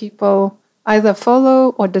 other people either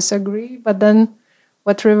follow or disagree, but then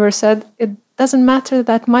what River said, it doesn't matter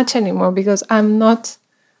that much anymore because I'm not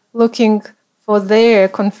looking for their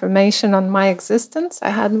confirmation on my existence. I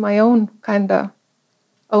had my own kind of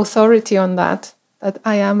authority on that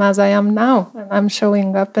I am as I am now, and I'm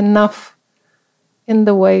showing up enough in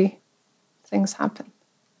the way things happen.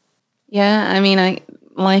 Yeah, I mean,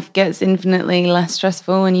 life gets infinitely less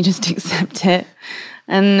stressful when you just accept it.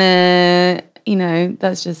 And,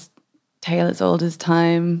 that's just tale as old as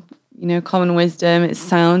time. Common wisdom. It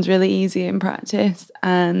sounds really easy in practice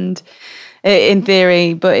and in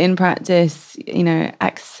theory, but in practice,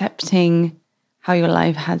 accepting how your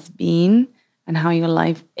life has been and how your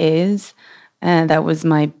life is. And that was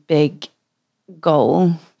my big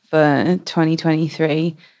goal for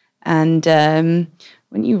 2023. And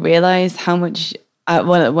when you realize how much,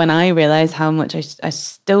 when I realize how much I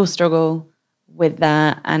still struggle with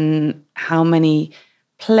that, and how many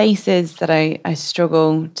places that I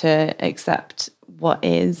struggle to accept what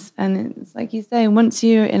is. And it's like you say, once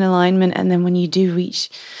you're in alignment, and then when you do reach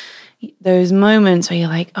those moments where you're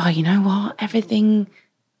like, oh, you know what? Everything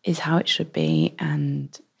is how it should be,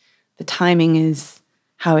 and the timing is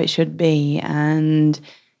how it should be, and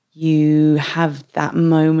you have that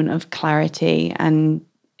moment of clarity, and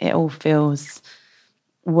it all feels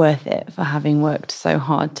worth it for having worked so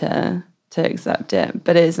hard to accept it.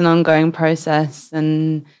 But it's an ongoing process,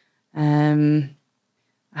 and I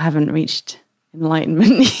haven't reached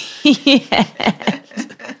enlightenment yet.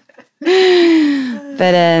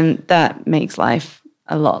 But that makes life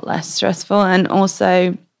a lot less stressful, and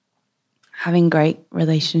also having great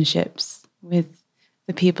relationships with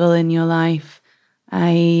the people in your life.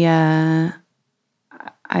 I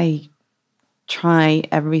try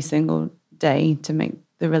every single day to make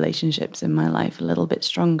the relationships in my life a little bit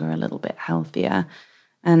stronger, a little bit healthier,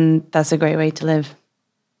 and that's a great way to live.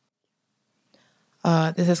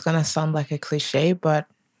 This is going to sound like a cliche, but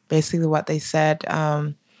basically what they said,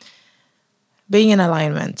 being in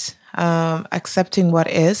alignment, accepting what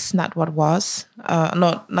is, not what was,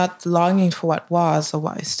 not longing for what was or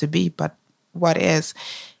what is to be, but what is.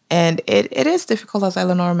 And it is difficult, as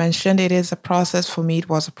Eleanor mentioned. It is a process for me. It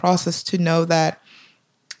was a process to know that,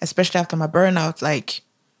 especially after my burnout, like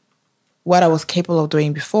what I was capable of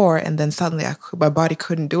doing before, and then suddenly my body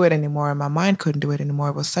couldn't do it anymore and my mind couldn't do it anymore.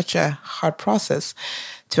 It was such a hard process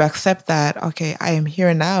to accept that, okay, I am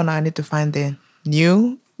here now I need to find the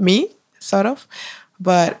new me, sort of.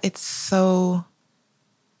 But it's so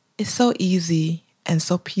easy and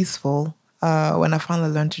so peaceful when I finally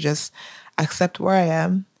learned to just accept where I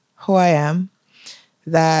am, who I am,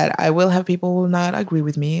 that I will have people who will not agree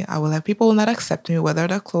with me. I will have people who will not accept me, whether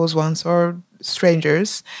they're close ones or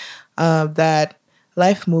strangers. That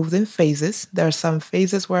life moves in phases. There are some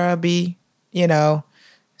phases where I'll be,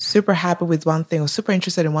 super happy with one thing or super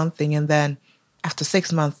interested in one thing. And then after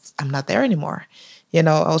 6 months, I'm not there anymore.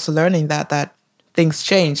 Also learning that things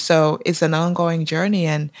change. So it's an ongoing journey.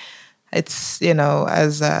 And it's,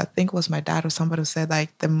 as I think it was my dad or somebody who said,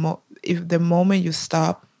 like, the moment you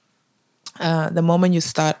stop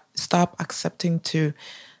accepting to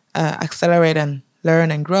accelerate and learn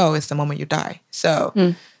and grow is the moment you die. So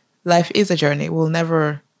life is a journey. We'll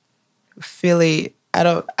never I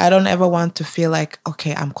don't ever want to feel like,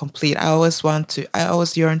 okay, I'm complete. I always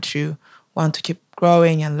yearn to want to keep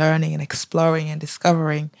growing and learning and exploring and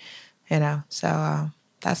discovering, So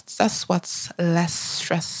that's what's less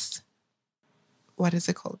stress. What is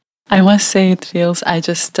it called? I must say it feels, I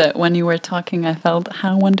just, when you were talking, I felt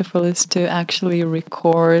how wonderful it is to actually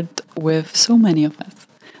record with so many of us.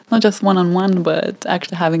 Not just one-on-one, but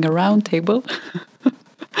actually having a round table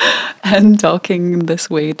and talking this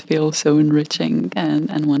way. It feels so enriching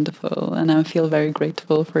and wonderful. And I feel very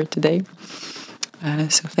grateful for today.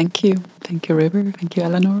 So thank you. Thank you, River. Thank you,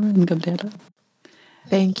 Eleanor and Gabriele.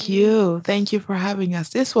 Thank you. Thank you for having us.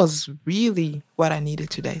 This was really what I needed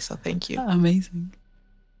today. So thank you. Amazing.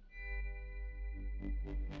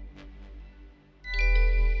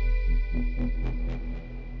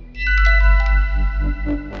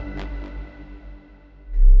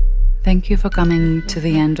 Thank you for coming to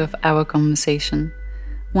the end of our conversation.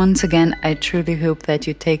 Once again, I truly hope that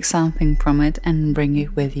you take something from it and bring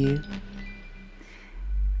it with you.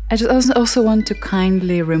 I just also want to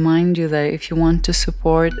kindly remind you that if you want to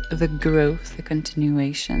support the growth, the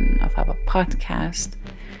continuation of our podcast,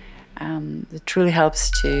 it truly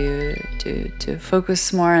helps to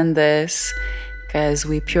focus more on this, because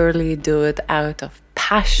we purely do it out of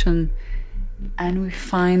passion. And we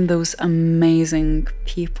find those amazing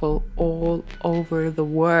people all over the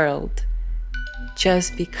world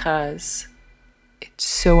just because it's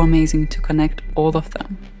so amazing to connect all of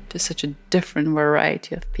them to such a different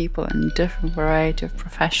variety of people and different variety of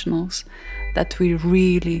professionals that we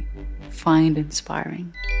really find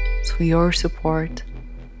inspiring. So your support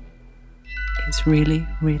is really,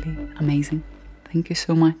 really amazing. Thank you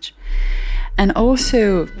so much. And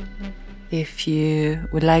also, if you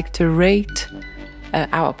would like to rate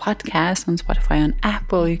our podcast on Spotify and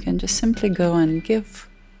Apple, you can just simply go and give,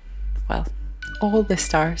 all the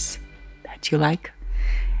stars that you like.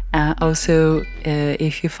 Also,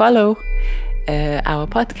 if you follow our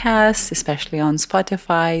podcast, especially on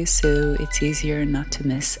Spotify, so it's easier not to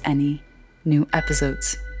miss any new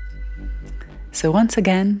episodes. So once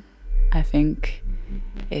again, I think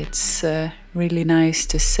it's really nice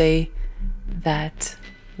to say that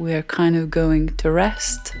we're kind of going to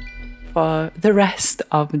rest for the rest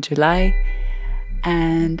of July,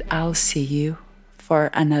 and I'll see you for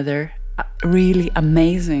another really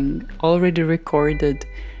amazing, already recorded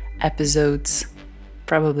episodes,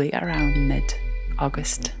 probably around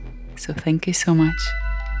mid-August. So thank you so much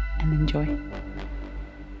and enjoy.